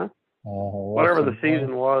 Huh? Whatever the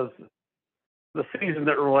season was, the season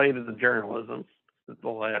that related to journalism is the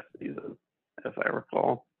last season, if I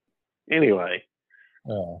recall. Anyway,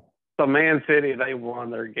 so Man City, they won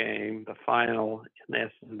their game, the final in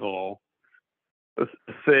Istanbul. It's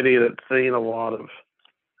a city that's seen a lot of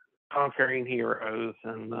conquering heroes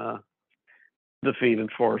and defeated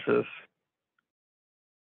forces.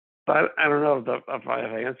 But I don't know if I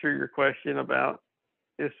have answered your question about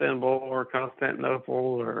Istanbul or Constantinople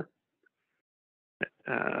or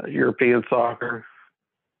European soccer.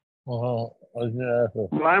 Well,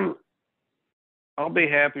 I'll be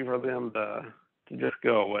happy for them to just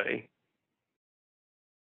go away.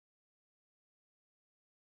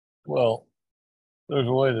 Well, there's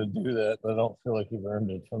a way to do that, but I don't feel like you've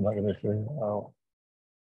earned it, so I'm not going to show you how.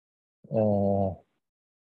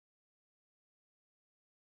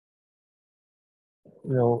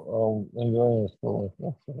 Enjoying this full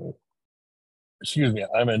length. Excuse me,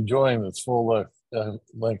 I'm enjoying this full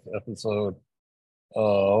length episode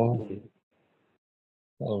of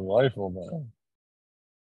Rifleman.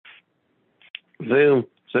 Zoom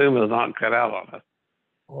is not cut out on us.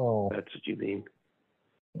 Oh, that's what you mean.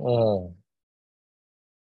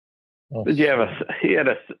 Oh, Did you have he had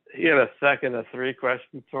a second of three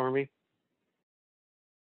questions for me?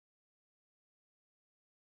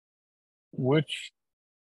 Which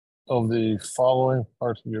of the following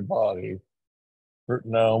parts of your body hurt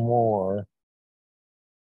now more?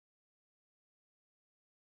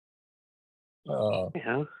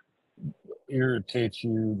 Yeah. Irritates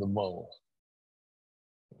you the most?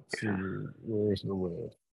 Let's see, where's the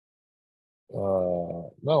list?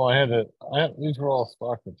 No, I had these were all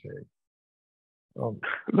soccer tapes.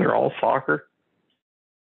 They're all soccer?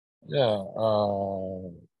 Yeah.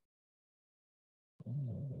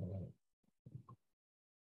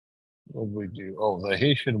 What did we do? Oh, the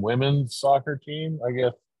Haitian women's soccer team. I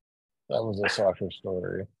guess that was a soccer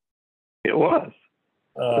story. It was.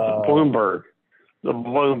 Bloomberg. The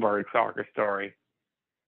Bloomberg soccer story.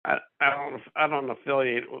 I don't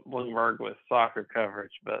affiliate with Bloomberg with soccer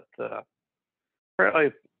coverage, but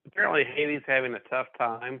apparently Haiti's having a tough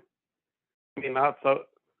time. I mean,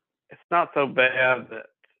 it's not so bad that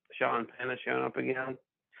Sean Penn has shown up again,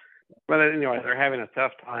 but anyway, they're having a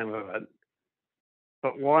tough time of it.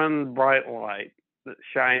 But one bright light that's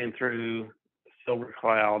shining through the silver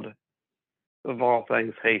cloud of all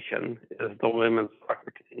things Haitian is the women's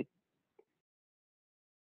soccer team.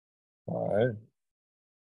 All right.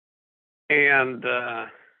 And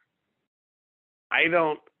I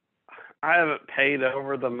haven't paid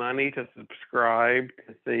over the money to subscribe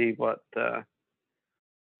to see what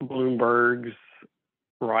Bloomberg's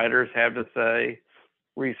writers have to say,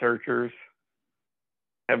 researchers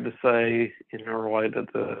have to say, related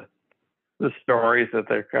to the stories that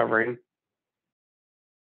they're covering.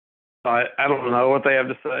 I don't know what they have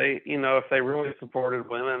to say. If they really supported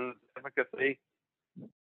women's advocacy,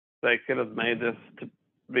 they could have made this to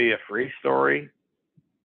be a free story.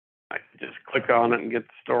 I could just click on it and get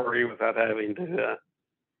the story without having to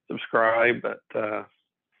subscribe. But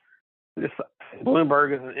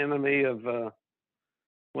Bloomberg is an enemy of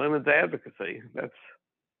women's advocacy. That's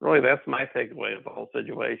my takeaway of the whole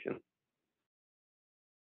situation.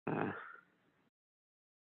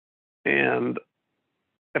 And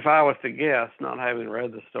if I was to guess, not having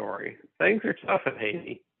read the story, things are tough in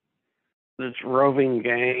Haiti. There's roving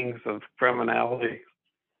gangs of criminality.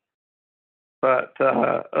 But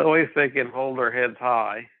at least they can hold their heads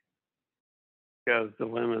high because the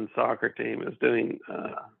women's soccer team is doing,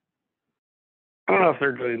 I don't know if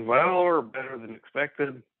they're doing well or better than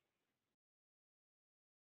expected.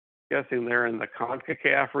 Guessing they're in the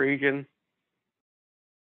CONCACAF region,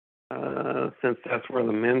 since that's where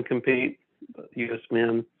the men compete. The U.S.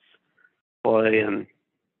 men play in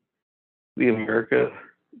the America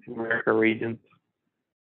region.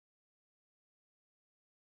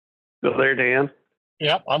 Still there, Dan?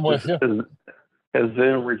 Yep, I'm with you. Has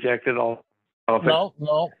Zoom rejected all of it?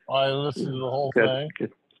 No, I listened to the whole thing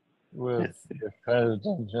Good. with kind of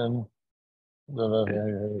attention that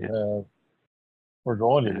I have. We're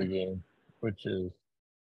going to the game, which is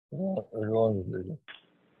we're going to the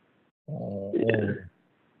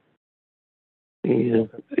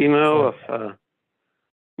if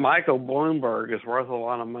Michael Bloomberg is worth a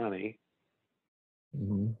lot of money,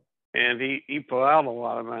 and he put out a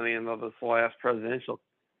lot of money in this last presidential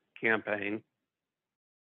campaign.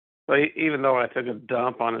 So even though I took a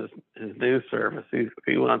dump on his news service,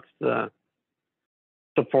 he wants to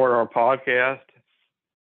support our podcast,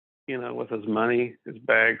 with his money, his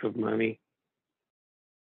bags of money.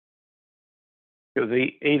 Because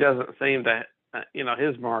he doesn't seem to,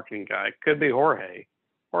 his marketing guy could be Jorge.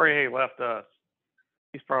 Jorge left us.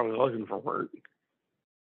 He's probably looking for work.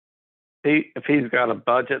 If he's got a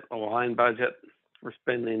line budget for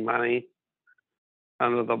spending money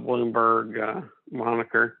under the Bloomberg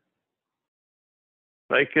moniker,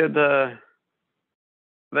 they could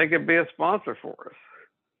be a sponsor for us.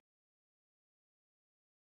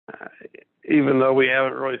 Even though we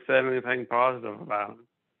haven't really said anything positive about them.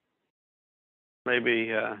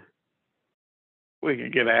 Maybe we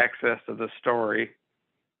could get access to the story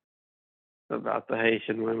about the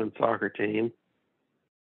Haitian women's soccer team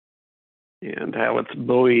and how it's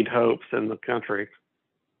buoyed hopes in the country.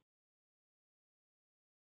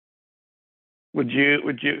 Would you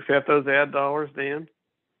accept those ad dollars, Dan?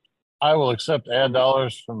 I will accept ad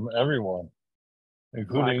dollars from everyone,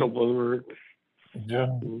 including Michael Bloomberg.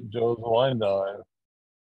 Joe's wine dive.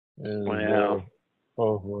 Wow.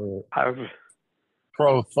 Both were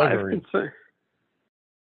pro-thuggery.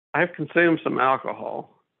 I've consumed some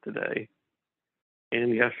alcohol today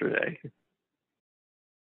and yesterday.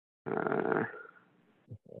 And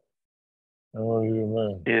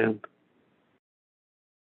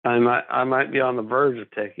I might be on the verge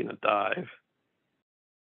of taking a dive,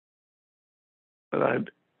 but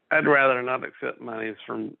I'd rather not accept monies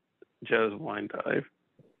from Joe's wine dive.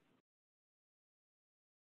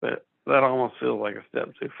 But that almost feels like a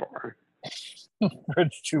step too far.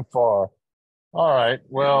 It's too far. All right.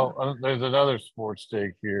 Well, there's another sports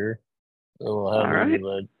take here that will have All right.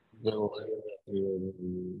 that will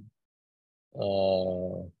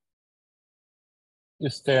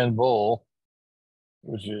Istanbul,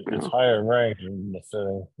 which is it's higher ranked in the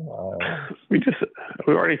city.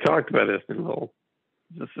 We already talked about Istanbul.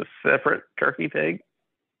 Is this a separate turkey take?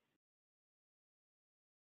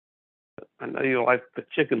 I know you like the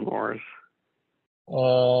chicken wars.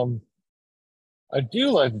 I do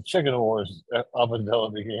like the chicken wars up until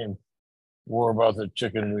it became war about the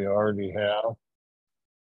chicken we already have,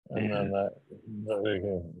 and then that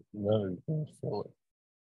became silly.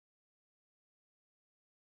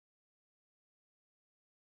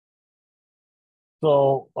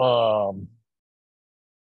 So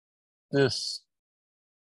this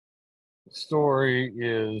story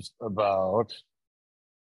is about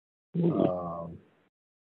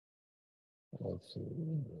let's see,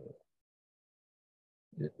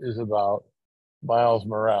 it is about Miles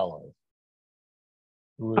Morales,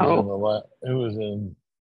 who was in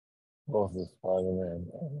both the Spider-Man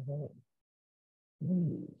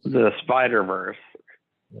movies. The Spider-Verse,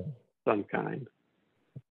 some kind.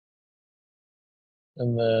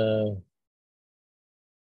 And then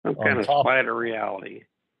some kind of spider reality.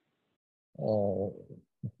 I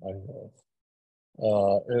guess.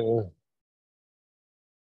 It was.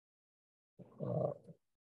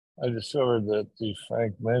 I discovered that the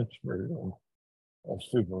Frank Minch version of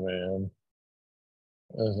Superman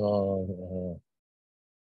is on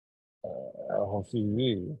Apple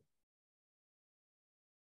TV.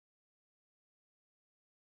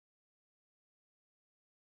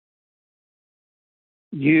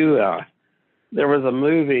 There was a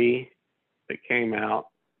movie that came out.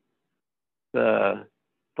 The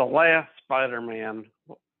last Spider-Man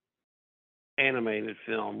animated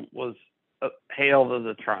film was hailed as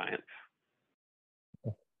a triumph.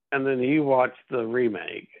 And then you watched the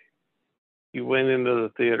remake. You went into the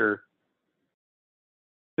theater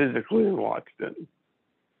physically and watched it.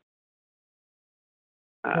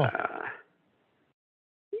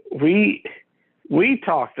 We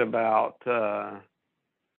talked about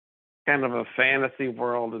kind of a fantasy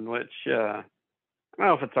world in which I don't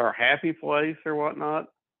know if it's our happy place or whatnot.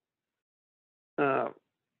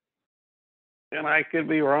 And I could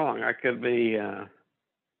be wrong. I could be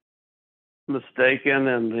mistaken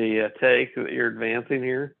in the take that you're advancing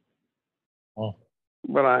here. Oh.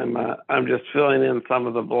 But I'm just filling in some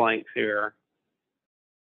of the blanks here.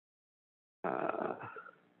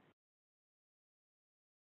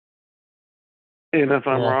 And if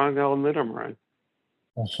I'm wrong, I'll admit I'm wrong.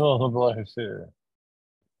 I'm filling the blanks here.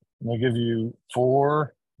 I'm gonna give you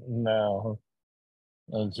 4 now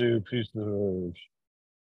and 2 pieces of rouge.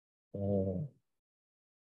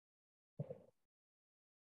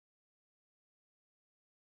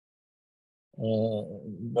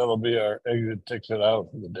 That'll be our exit ticket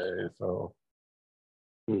out for the day. So,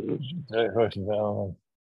 that question down.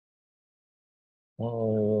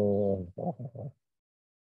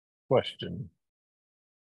 Question.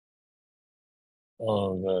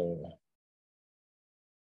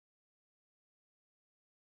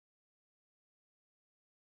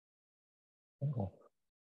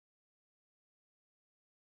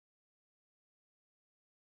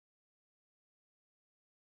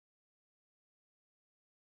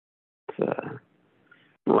 It's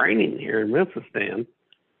raining here in Memphis, Dan.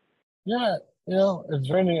 Yeah,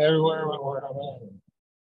 it's raining everywhere but where I'm at.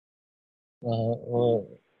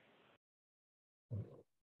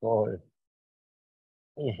 Boy,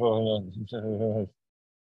 it's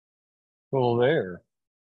cool there.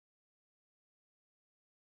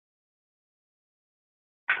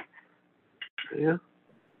 Yeah.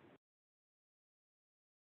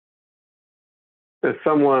 As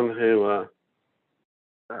someone who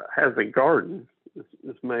has a garden,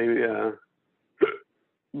 this may be a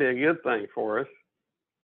good thing for us.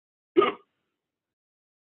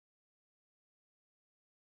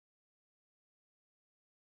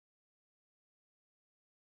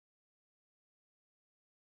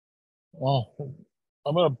 Well,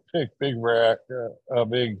 I'm gonna pick Big Rat,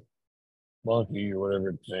 Big Monkey, or whatever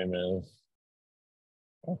its name is.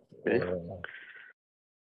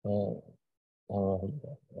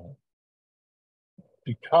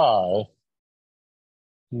 Because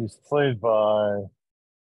he's played by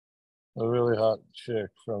a really hot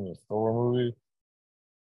chick from the Thor movie.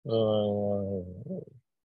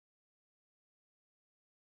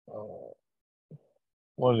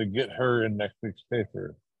 Wanted to get her in next week's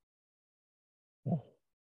paper.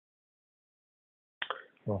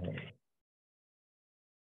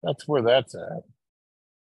 That's where that's at.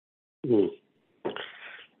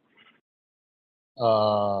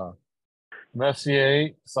 Messier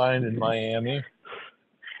signed in Miami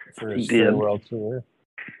for his farewell tour.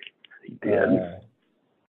 He did.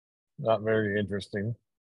 Not very interesting.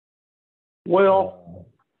 Well,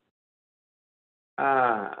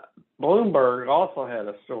 Bloomberg also had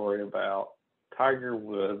a story about Tiger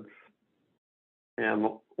Woods and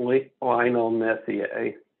Lionel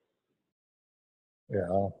Messier.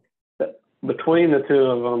 Yeah. Between the two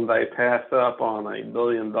of them, they passed up on $1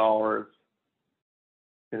 billion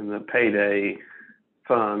in the payday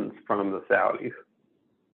funds from the Saudis.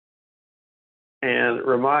 And it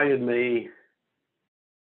reminded me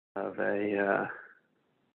of a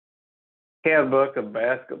handbook of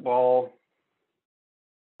basketball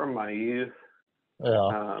from my youth.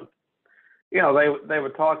 Yeah. They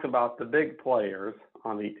would talk about the big players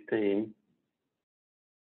on each team,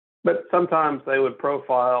 but sometimes they would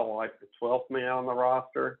profile like the 12th man on the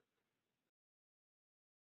roster.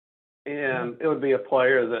 And it would be a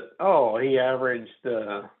player that, he averaged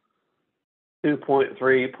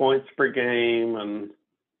 2.3 points per game and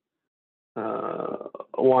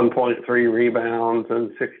 1.3 rebounds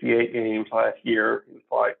in 68 games last year.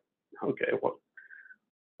 It's like, okay,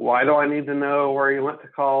 why do I need to know where he went to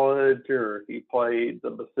college or if he played the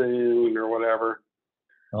bassoon or whatever?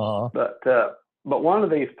 But one of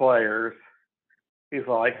these players, he's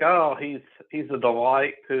like, he's a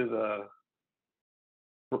delight to the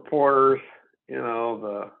reporters,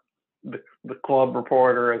 the club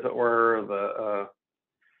reporter, as it were.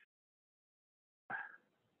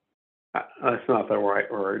 That's not the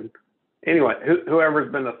right word. Anyway,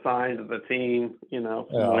 whoever's been assigned to the team,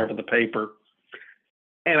 whatever the paper.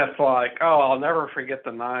 And it's like, I'll never forget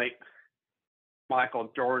the night Michael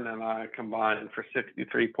Jordan and I combined for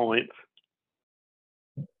 63 points.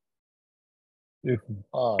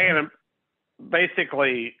 And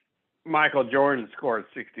basically, Michael Jordan scored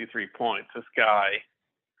 63 points. This guy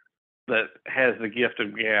that has the gift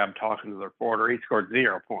of gab talking to the reporter, he scored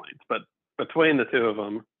 0 points. But between the two of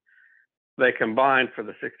them, they combined for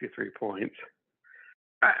the 63 points.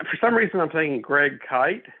 For some reason, I'm thinking Greg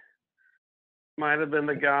Kite might have been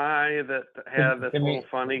the guy that had this little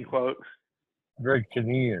funny quote. Greg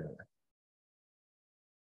Kinnear.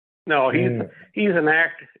 No, he's an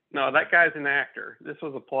actor. No, that guy's an actor. This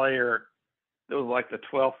was a player that was like the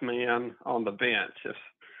 12th man on the bench.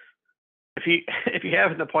 If you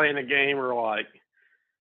happen to play in a game where like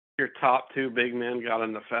your top two big men got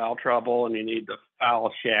into foul trouble and you need to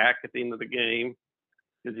foul Shaq at the end of the game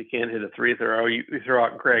because you can't hit a free throw, you throw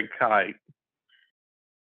out Greg Kite.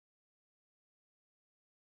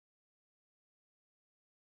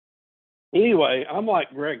 Anyway, I'm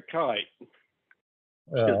like Greg Kite.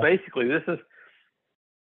 Because basically this is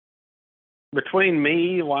between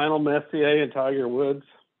me, Lionel Messier, and Tiger Woods.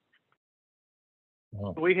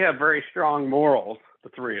 We have very strong morals, the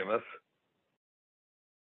three of us.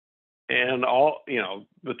 And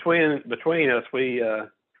between us, we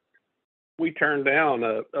turned down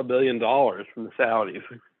 $1 billion from the Saudis.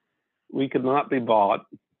 We could not be bought.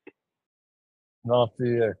 Not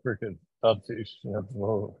the cricket, not the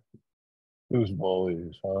foosball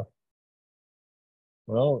is, huh?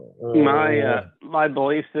 Well, my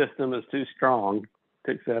belief system is too strong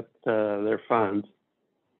to accept their funds,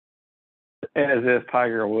 as is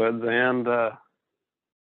Tiger Woods and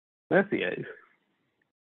Messier's.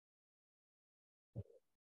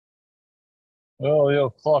 Well,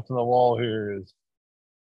 clock on the wall here is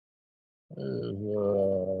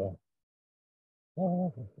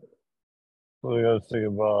we got to say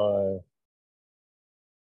goodbye.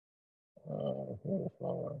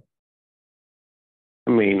 I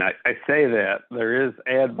mean, I say that there is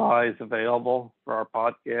ad buys available for our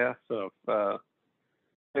podcast. So if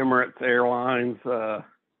Emirates Airlines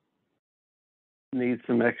needs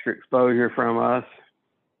some extra exposure from us,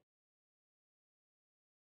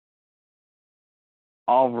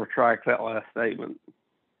 I'll retract that last statement.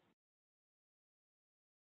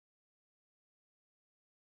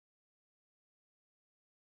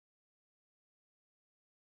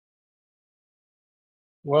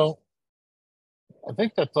 Well, I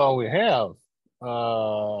think that's all we have.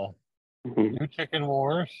 New Chicken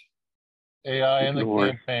Wars, AI in the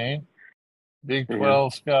campaign, Big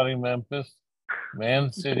 12 scouting Memphis,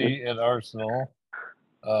 Man City at Arsenal.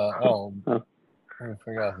 I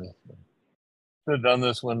forgot this one. Should have done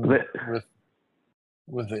this one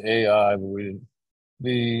with the AI, but we didn't.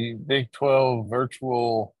 The Big 12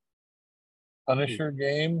 virtual Punisher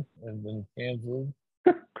game and then canceled.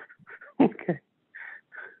 Okay.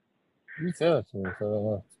 You said it to me, so I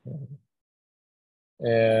don't know.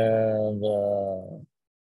 And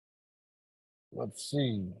let's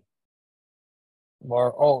see.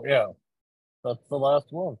 Oh yeah, that's the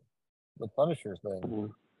last one. The Punisher thing.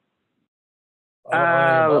 I don't know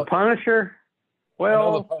anything The about Punisher. I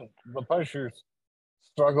know Well, the Punishers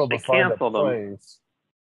struggled they to find a canceled them. place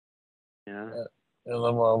Yeah. in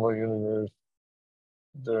the Marvel universe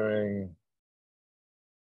during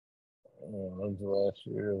last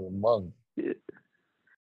year, the month.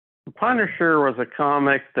 The Punisher was a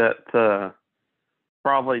comic that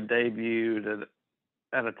probably debuted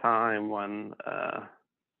at a time when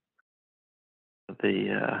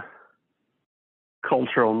the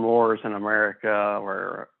cultural norms in America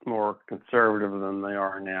were more conservative than they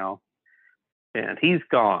are now. And he's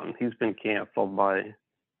gone. He's been canceled by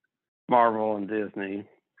Marvel and Disney.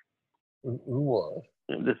 Who was?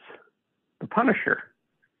 The Punisher.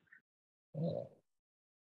 Oh.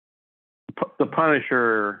 The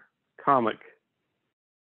Punisher comic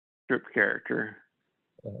strip character.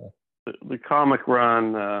 The comic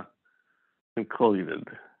run concluded,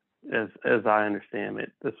 as I understand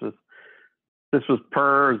it. This was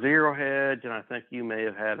per Zero Hedge, and I think you may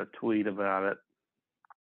have had a tweet about it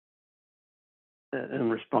in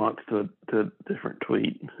response to a different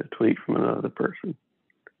tweet, a tweet from another person.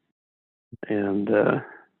 And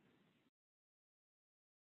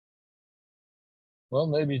well,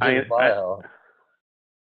 maybe he took a buyout.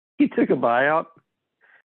 He took a buyout.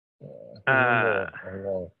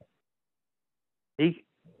 Are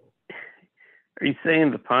you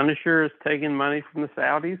saying the Punisher is taking money from the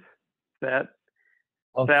Saudis? That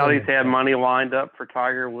Saudis had money lined up for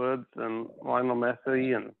Tiger Woods and Lionel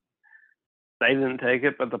Messi, and they didn't take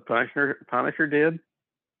it, but the Punisher did?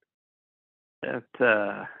 That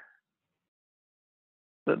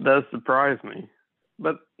does surprise me.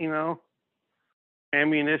 But,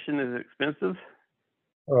 ammunition is expensive.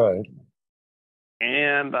 Right.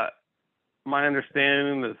 And my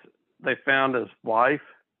understanding is they found his wife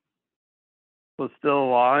was still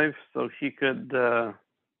alive, so she could have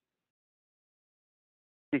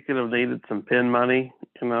needed some pin money,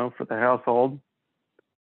 for the household.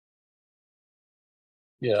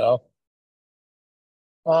 Yeah.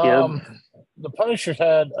 The Punisher's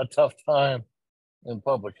had a tough time in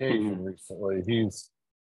publication recently. He's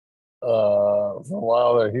for a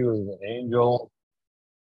while there he was an angel.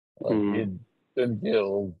 He'd been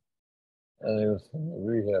killed and he was in a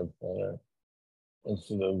rehab center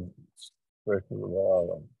instead of straight to the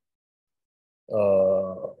bottom.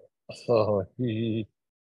 So he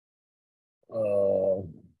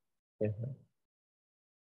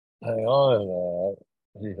hang on to that.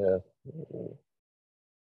 He has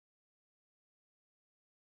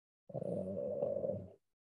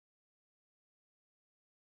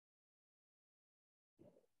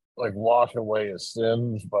like wash away his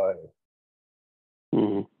sins by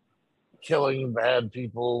killing bad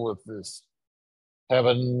people with this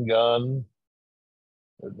heaven gun.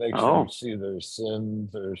 It makes them see their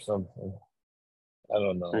sins or something. I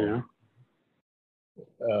don't know. Yeah.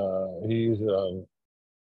 He's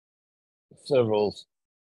several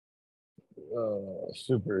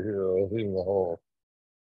superheroes, even the whole.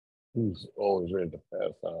 He's always ready to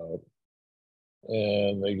pass out,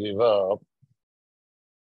 and they gave up.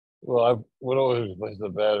 Well, I would always replace the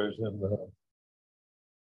batteries and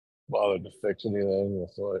bother to fix anything.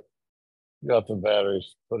 So I got the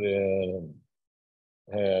batteries put in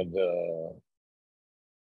and had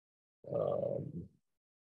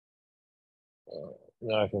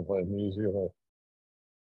now I can play music,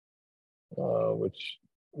 which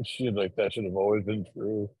should that should have always been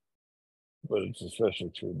true, but it's especially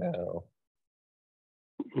true now.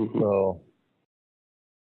 So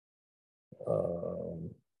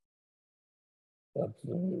that's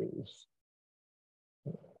the news.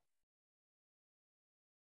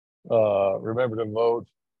 Remember to vote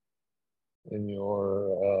in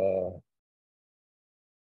your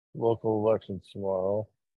local elections tomorrow.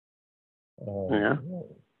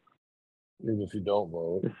 Even if you don't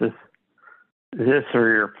vote. Is this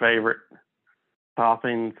your favorite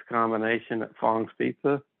toppings combination at Fong's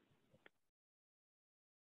Pizza?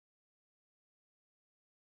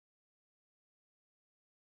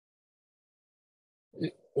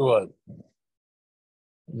 What?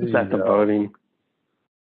 Is that the voting?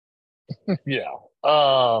 Yeah.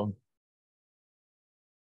 I'm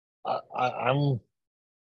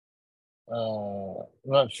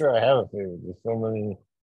not sure I have a favorite. There's so many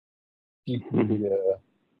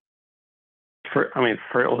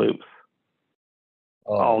Fruit Loops.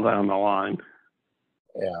 All down the line.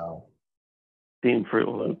 Yeah. Team Fruit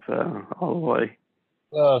Loops all the way.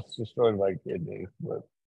 Well, it's destroyed my kidney, but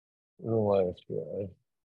I don't know why it's good.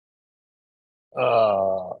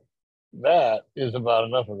 That is about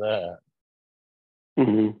enough of that.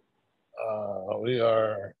 Mm-hmm. We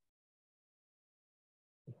are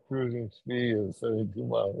cruising speed of 72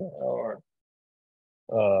 miles an hour.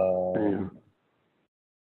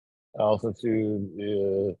 Altitude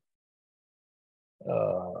is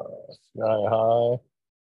sky high.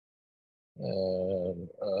 And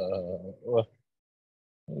well,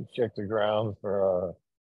 let me check the ground for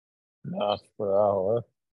knots per hour.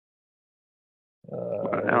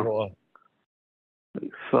 Wow.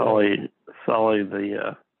 Sully,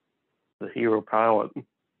 the hero pilot.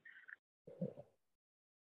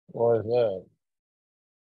 Why is that?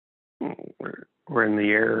 We're in the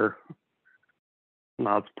air,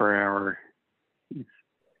 knots per hour. He's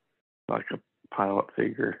like a pilot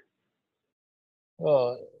figure.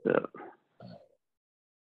 Well,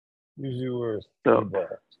 usually we're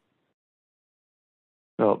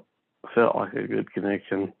felt like a good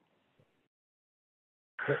connection.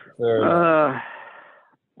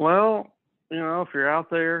 Well, if you're out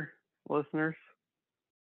there, listeners,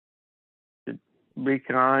 you should be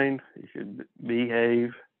kind. You should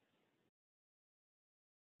behave.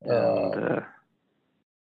 And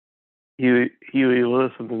Huey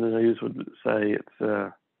Lewis in the news would say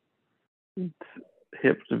it's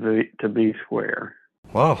hip to be square.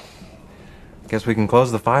 Well, guess we can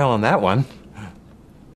close the file on that one.